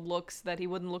world looks, that he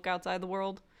wouldn't look outside the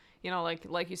world. You know,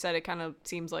 like you said, it kind of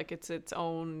seems like it's its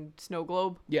own snow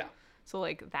globe. Yeah. So,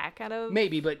 like, that kind of...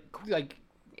 Maybe, but, like,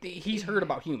 he's heard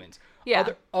about humans. Yeah.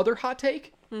 Other hot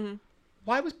take?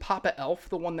 Why was Papa Elf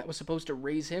the one that was supposed to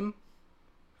raise him?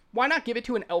 Why not give it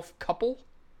to an elf couple?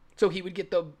 So he would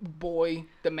get the boy,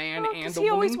 the man, and the woman? Because he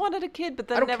always wanted a kid, but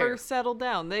then never settled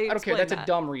down. I don't care. That's a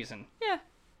dumb reason. Yeah.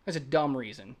 That's a dumb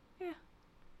reason. Yeah.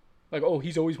 Like, oh,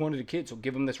 he's always wanted a kid, so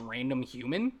give him this random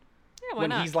human? Yeah, why when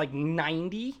not? He's like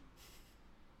 90?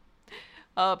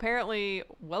 Apparently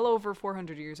well over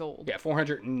 400 years old. Yeah,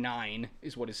 409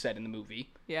 is what is said in the movie.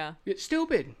 Yeah. It's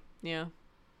stupid. Yeah.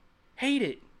 Hate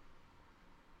it.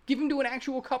 Give him to an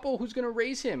actual couple who's going to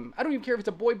raise him. I don't even care if it's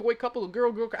a boy-boy couple, a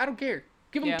girl-girl. I don't care.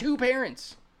 Give him 2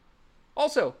 parents.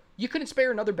 Also, you couldn't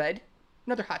spare another bed.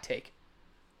 Another hot take.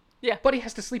 Yeah. Buddy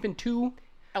has to sleep in 2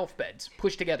 elf beds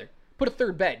pushed together. Put a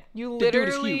 3rd bed. You The dude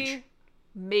is literally huge.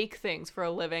 make things for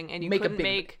a living, and you Make a couldn't big-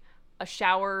 make a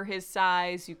shower his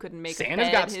size. You couldn't make Santa's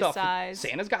a bed got his stuff. size.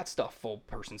 Santa's got stuff full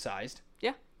person sized.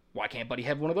 Yeah. Why can't Buddy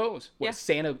have one of those? What, Yeah.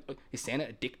 Is Santa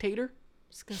a dictator?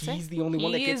 Just gonna say, He's the only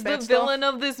one that he gets is that the stuff? villain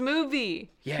of this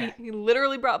movie. Yeah. He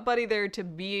literally brought Buddy there to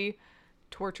be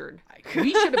tortured.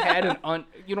 We should have had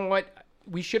you know what?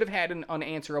 We should have had an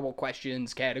unanswerable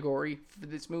questions category for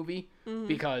this movie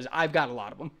because I've got a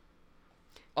lot of them.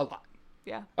 A lot.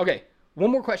 Yeah. Okay, one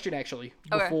more question actually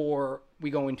Okay. before we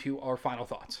go into our final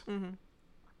thoughts.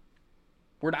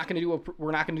 We're not going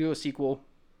to do a sequel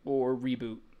or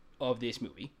reboot of this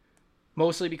movie.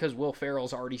 Mostly because Will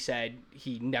Ferrell's already said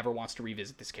he never wants to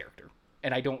revisit this character.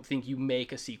 And I don't think you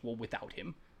make a sequel without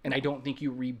him. And I don't think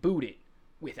you reboot it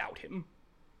without him.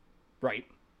 Right?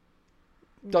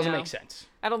 Doesn't No. make sense.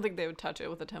 I don't think they would touch it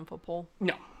with a 10-foot pole.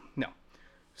 No.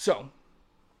 So,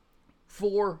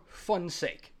 for fun's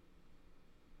sake,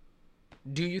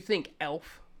 do you think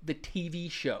Elf, the TV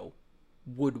show,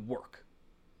 would work?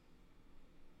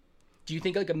 Do you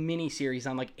think like a mini-series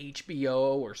on like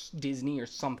HBO or Disney or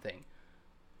something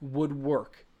would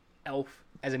work Elf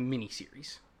as a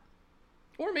mini-series?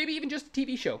 Or maybe even just a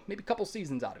TV show. Maybe a couple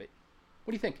seasons out of it.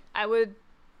 What do you think? I would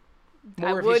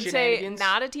More of his say shenanigans?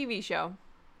 not a TV show,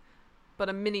 but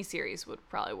a miniseries would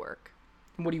probably work.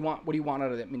 What do you want? What do you want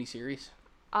out of that miniseries?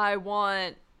 I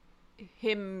want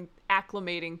him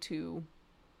acclimating to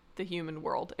the human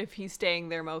world if he's staying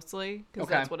there mostly, because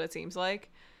Okay. that's what it seems like.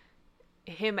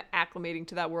 Him acclimating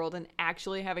to that world and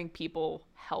actually having people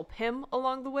help him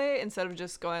along the way instead of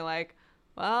just going like,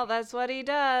 well, that's what he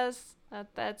does.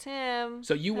 That's him.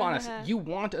 So you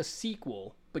want a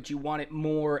sequel, but you want it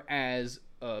more as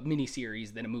a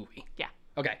miniseries than a movie. Yeah.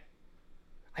 Okay.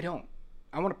 I don't.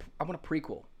 I want a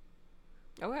prequel.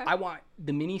 Okay. I want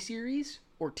the miniseries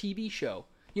or TV show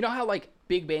You know how, like,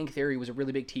 Big Bang Theory was a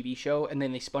really big TV show, and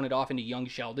then they spun it off into Young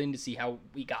Sheldon to see how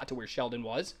we got to where Sheldon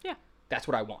was? Yeah. That's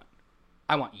what I want.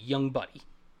 I want Young Buddy,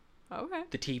 Okay.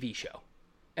 the TV show.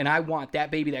 And I want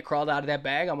that baby that crawled out of that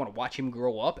bag, I want to watch him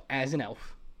grow up as an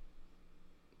elf.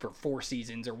 For 4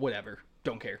 seasons or whatever.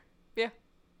 Don't care. Yeah.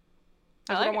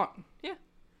 That's what I want. Yeah.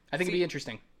 I think it'd be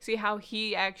interesting. See how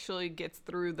he actually gets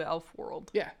through the elf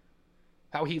world. Yeah.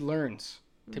 How he learns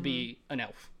to be an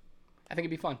elf. I think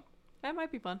it'd be fun. That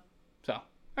might be fun. So, all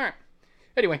right.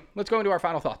 Anyway, let's go into our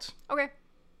final thoughts. Okay.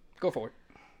 Go for it.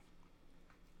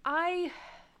 I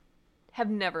have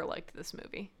never liked this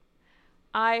movie.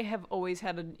 I have always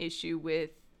had an issue with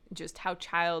just how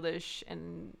childish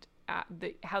and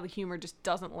how the humor just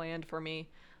doesn't land for me.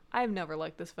 I've never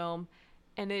liked this film.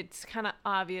 And it's kind of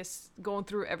obvious going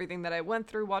through everything that I went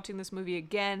through watching this movie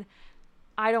again.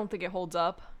 I don't think it holds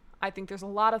up. I think there's a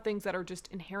lot of things that are just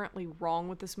inherently wrong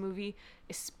with this movie,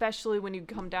 especially when you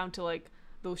come down to like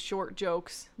those short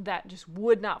jokes that just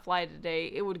would not fly today.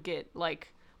 It would get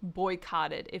like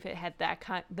boycotted if it had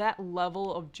that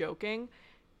level of joking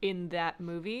in that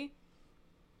movie.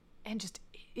 And just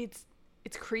it's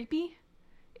creepy.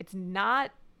 It's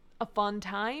not a fun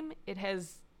time. It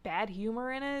has bad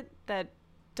humor in it that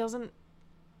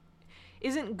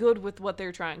isn't good with what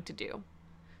they're trying to do.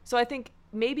 So I think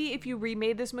maybe if you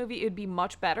remade this movie, it'd be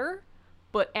much better.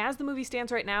 But as the movie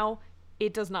stands right now,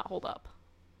 it does not hold up.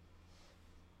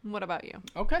 What about you?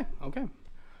 Okay.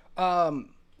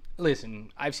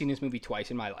 Listen, I've seen this movie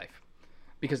twice in my life.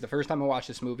 Because the first time I watched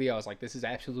this movie, I was like, this is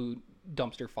absolute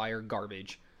dumpster fire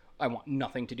garbage. I want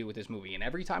nothing to do with this movie. And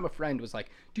every time a friend was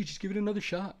like, dude, just give it another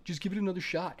shot. Just give it another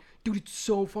shot. Dude, it's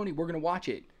so funny. We're going to watch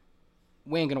it.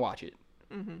 We ain't going to watch it.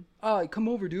 Mm-hmm. Come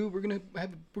over, dude. We're gonna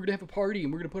have a party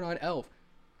and we're gonna put on Elf.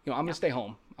 You know, I'm gonna stay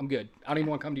home. I'm good. I don't even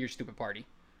want to come to your stupid party.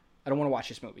 I don't want to watch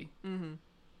this movie. Mm-hmm.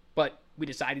 But we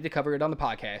decided to cover it on the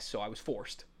podcast, so I was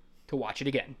forced to watch it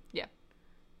again. Yeah.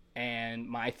 And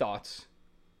my thoughts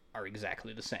are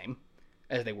exactly the same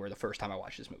as they were the first time I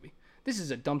watched this movie. This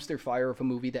is a dumpster fire of a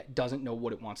movie that doesn't know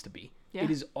what it wants to be. Yeah. It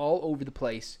is all over the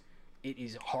place. It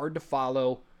is hard to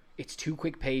follow. It's too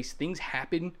quick paced. Things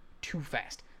happen too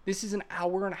fast. This is an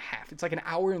hour and a half. It's like an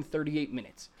hour and 38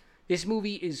 minutes. This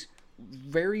movie is,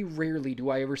 very rarely do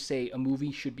I ever say a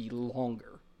movie should be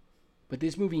longer. But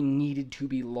this movie needed to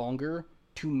be longer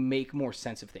to make more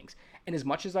sense of things. And as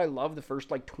much as I love the first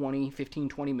like 20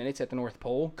 minutes at the North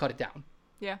Pole, cut it down.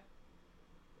 Yeah.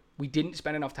 We didn't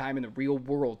spend enough time in the real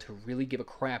world to really give a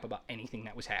crap about anything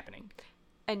that was happening.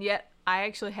 And yet, I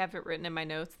actually have it written in my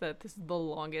notes that this is the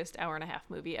longest hour and a half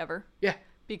movie ever. Yeah.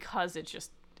 Because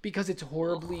it's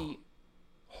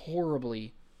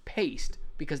horribly paced,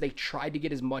 because they tried to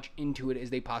get as much into it as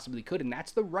they possibly could, and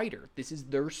that's the writer. This is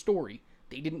their story.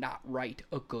 They did not write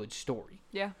a good story.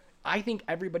 Yeah. I think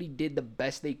everybody did the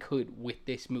best they could with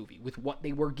this movie, with what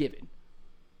they were given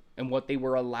and what they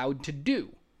were allowed to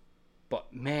do.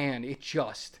 But man, it's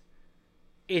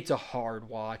a hard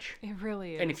watch. It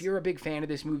really is. And if you're a big fan of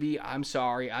this movie, I'm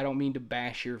sorry. I don't mean to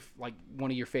bash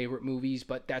one of your favorite movies,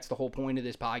 but that's the whole point of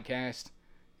this podcast,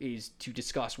 is to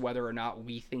discuss whether or not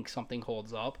we think something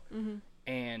holds up. Mm-hmm.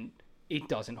 And it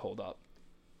doesn't hold up.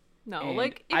 No,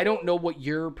 and I don't know what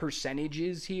your percentage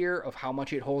is here of how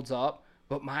much it holds up,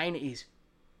 but mine is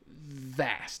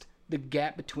vast. The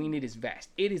gap between it is vast.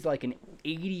 It is like an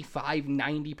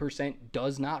 85-90%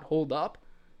 does not hold up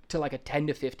to like a 10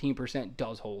 to 15%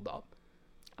 does hold up.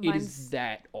 It is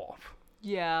that off.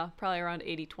 Yeah, probably around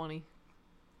 80-20.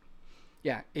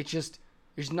 Yeah, it's just,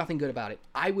 there's nothing good about it.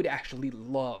 I would actually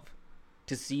love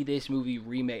to see this movie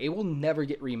remade. It will never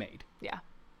get remade. Yeah.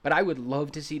 But I would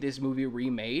love to see this movie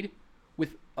remade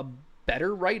with a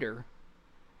better writer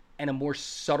and a more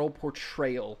subtle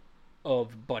portrayal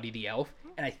of Buddy the Elf.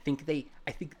 And I think the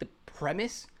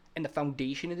premise and the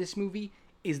foundation of this movie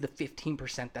is the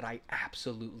 15% that I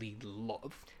absolutely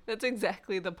love. That's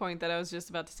exactly the point that I was just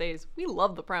about to say, is we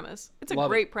love the premise. It's a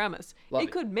great premise.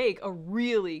 It could make a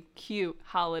really cute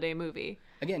holiday movie.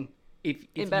 Again, if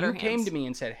you came to me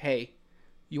and said, hey,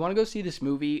 you want to go see this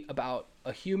movie about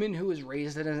a human who is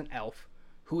raised as an elf,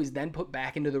 who is then put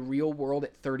back into the real world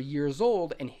at 30 years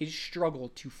old, and his struggle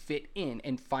to fit in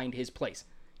and find his place.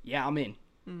 Yeah, I'm in.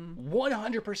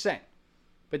 100%.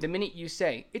 But the minute you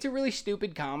say, it's a really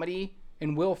stupid comedy,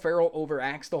 and Will Ferrell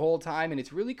overacts the whole time, and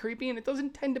it's really creepy, and it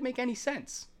doesn't tend to make any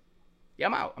sense. Yeah,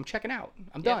 I'm out. I'm checking out.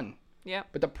 I'm done. Yeah.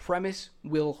 But the premise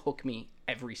will hook me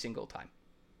every single time.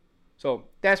 So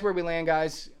that's where we land,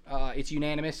 guys. It's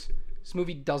unanimous. This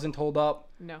movie doesn't hold up.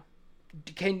 No.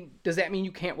 Does that mean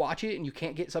you can't watch it and you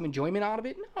can't get some enjoyment out of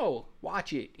it? No.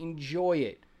 Watch it. Enjoy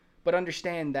it. But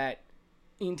understand that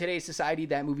in today's society,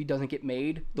 that movie doesn't get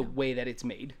made the way that it's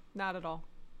made. Not at all.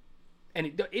 And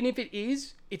if it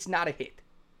is, it's not a hit.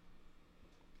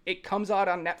 It comes out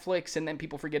on Netflix and then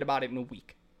people forget about it in a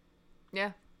week.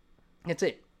 Yeah. That's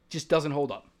it. Just doesn't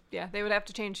hold up. Yeah, they would have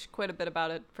to change quite a bit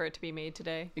about it for it to be made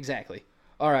today. Exactly.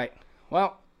 All right.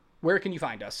 Well, where can you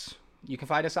find us? You can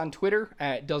find us on Twitter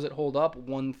at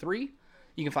DoesItHoldUp13.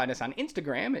 You can find us on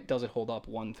Instagram at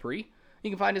DoesItHoldUp13. You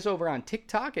can find us over on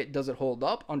TikTok at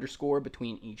DoesItHoldUp_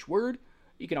 between each word.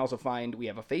 You can also find, we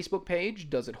have a Facebook page,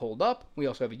 Does It Hold Up? We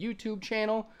also have a YouTube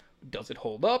channel, Does It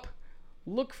Hold Up?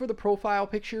 Look for the profile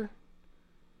picture.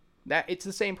 It's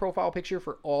the same profile picture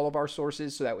for all of our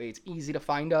sources, so that way it's easy to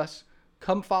find us.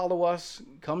 Come follow us,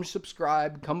 come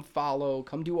subscribe, come follow,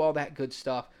 come do all that good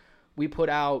stuff. We put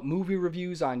out movie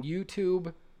reviews on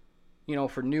YouTube,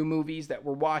 for new movies that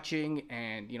we're watching,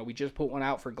 and we just put one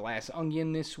out for Glass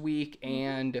Onion this week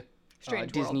and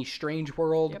Disney Strange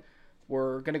World. Yep.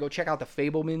 We're gonna go check out The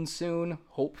Fabelmans soon.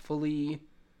 Hopefully,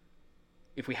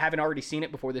 if we haven't already seen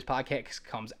it before this podcast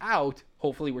comes out,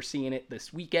 hopefully we're seeing it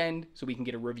this weekend so we can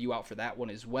get a review out for that one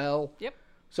as well. Yep.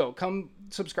 So come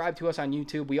subscribe to us on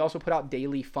YouTube. We also put out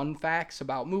daily fun facts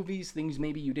about movies, things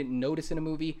maybe you didn't notice in a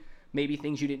movie, maybe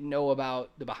things you didn't know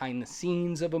about the behind the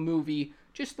scenes of a movie.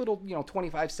 Just little,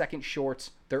 25-second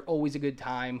shorts. They're always a good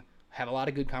time. Have a lot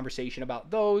of good conversation about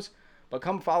those. But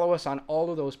come follow us on all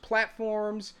of those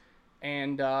platforms.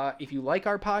 And if you like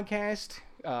our podcast,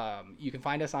 you can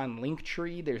find us on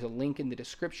Linktree. There's a link in the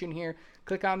description here.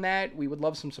 Click on that. We would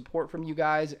love some support from you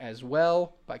guys as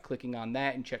well by clicking on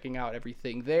that and checking out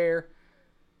everything there.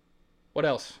 What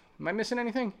else? Am I missing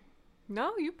anything?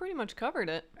 No, you pretty much covered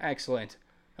it. Excellent.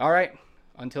 All right.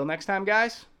 Until next time,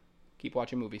 guys, keep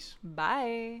watching movies.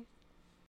 Bye.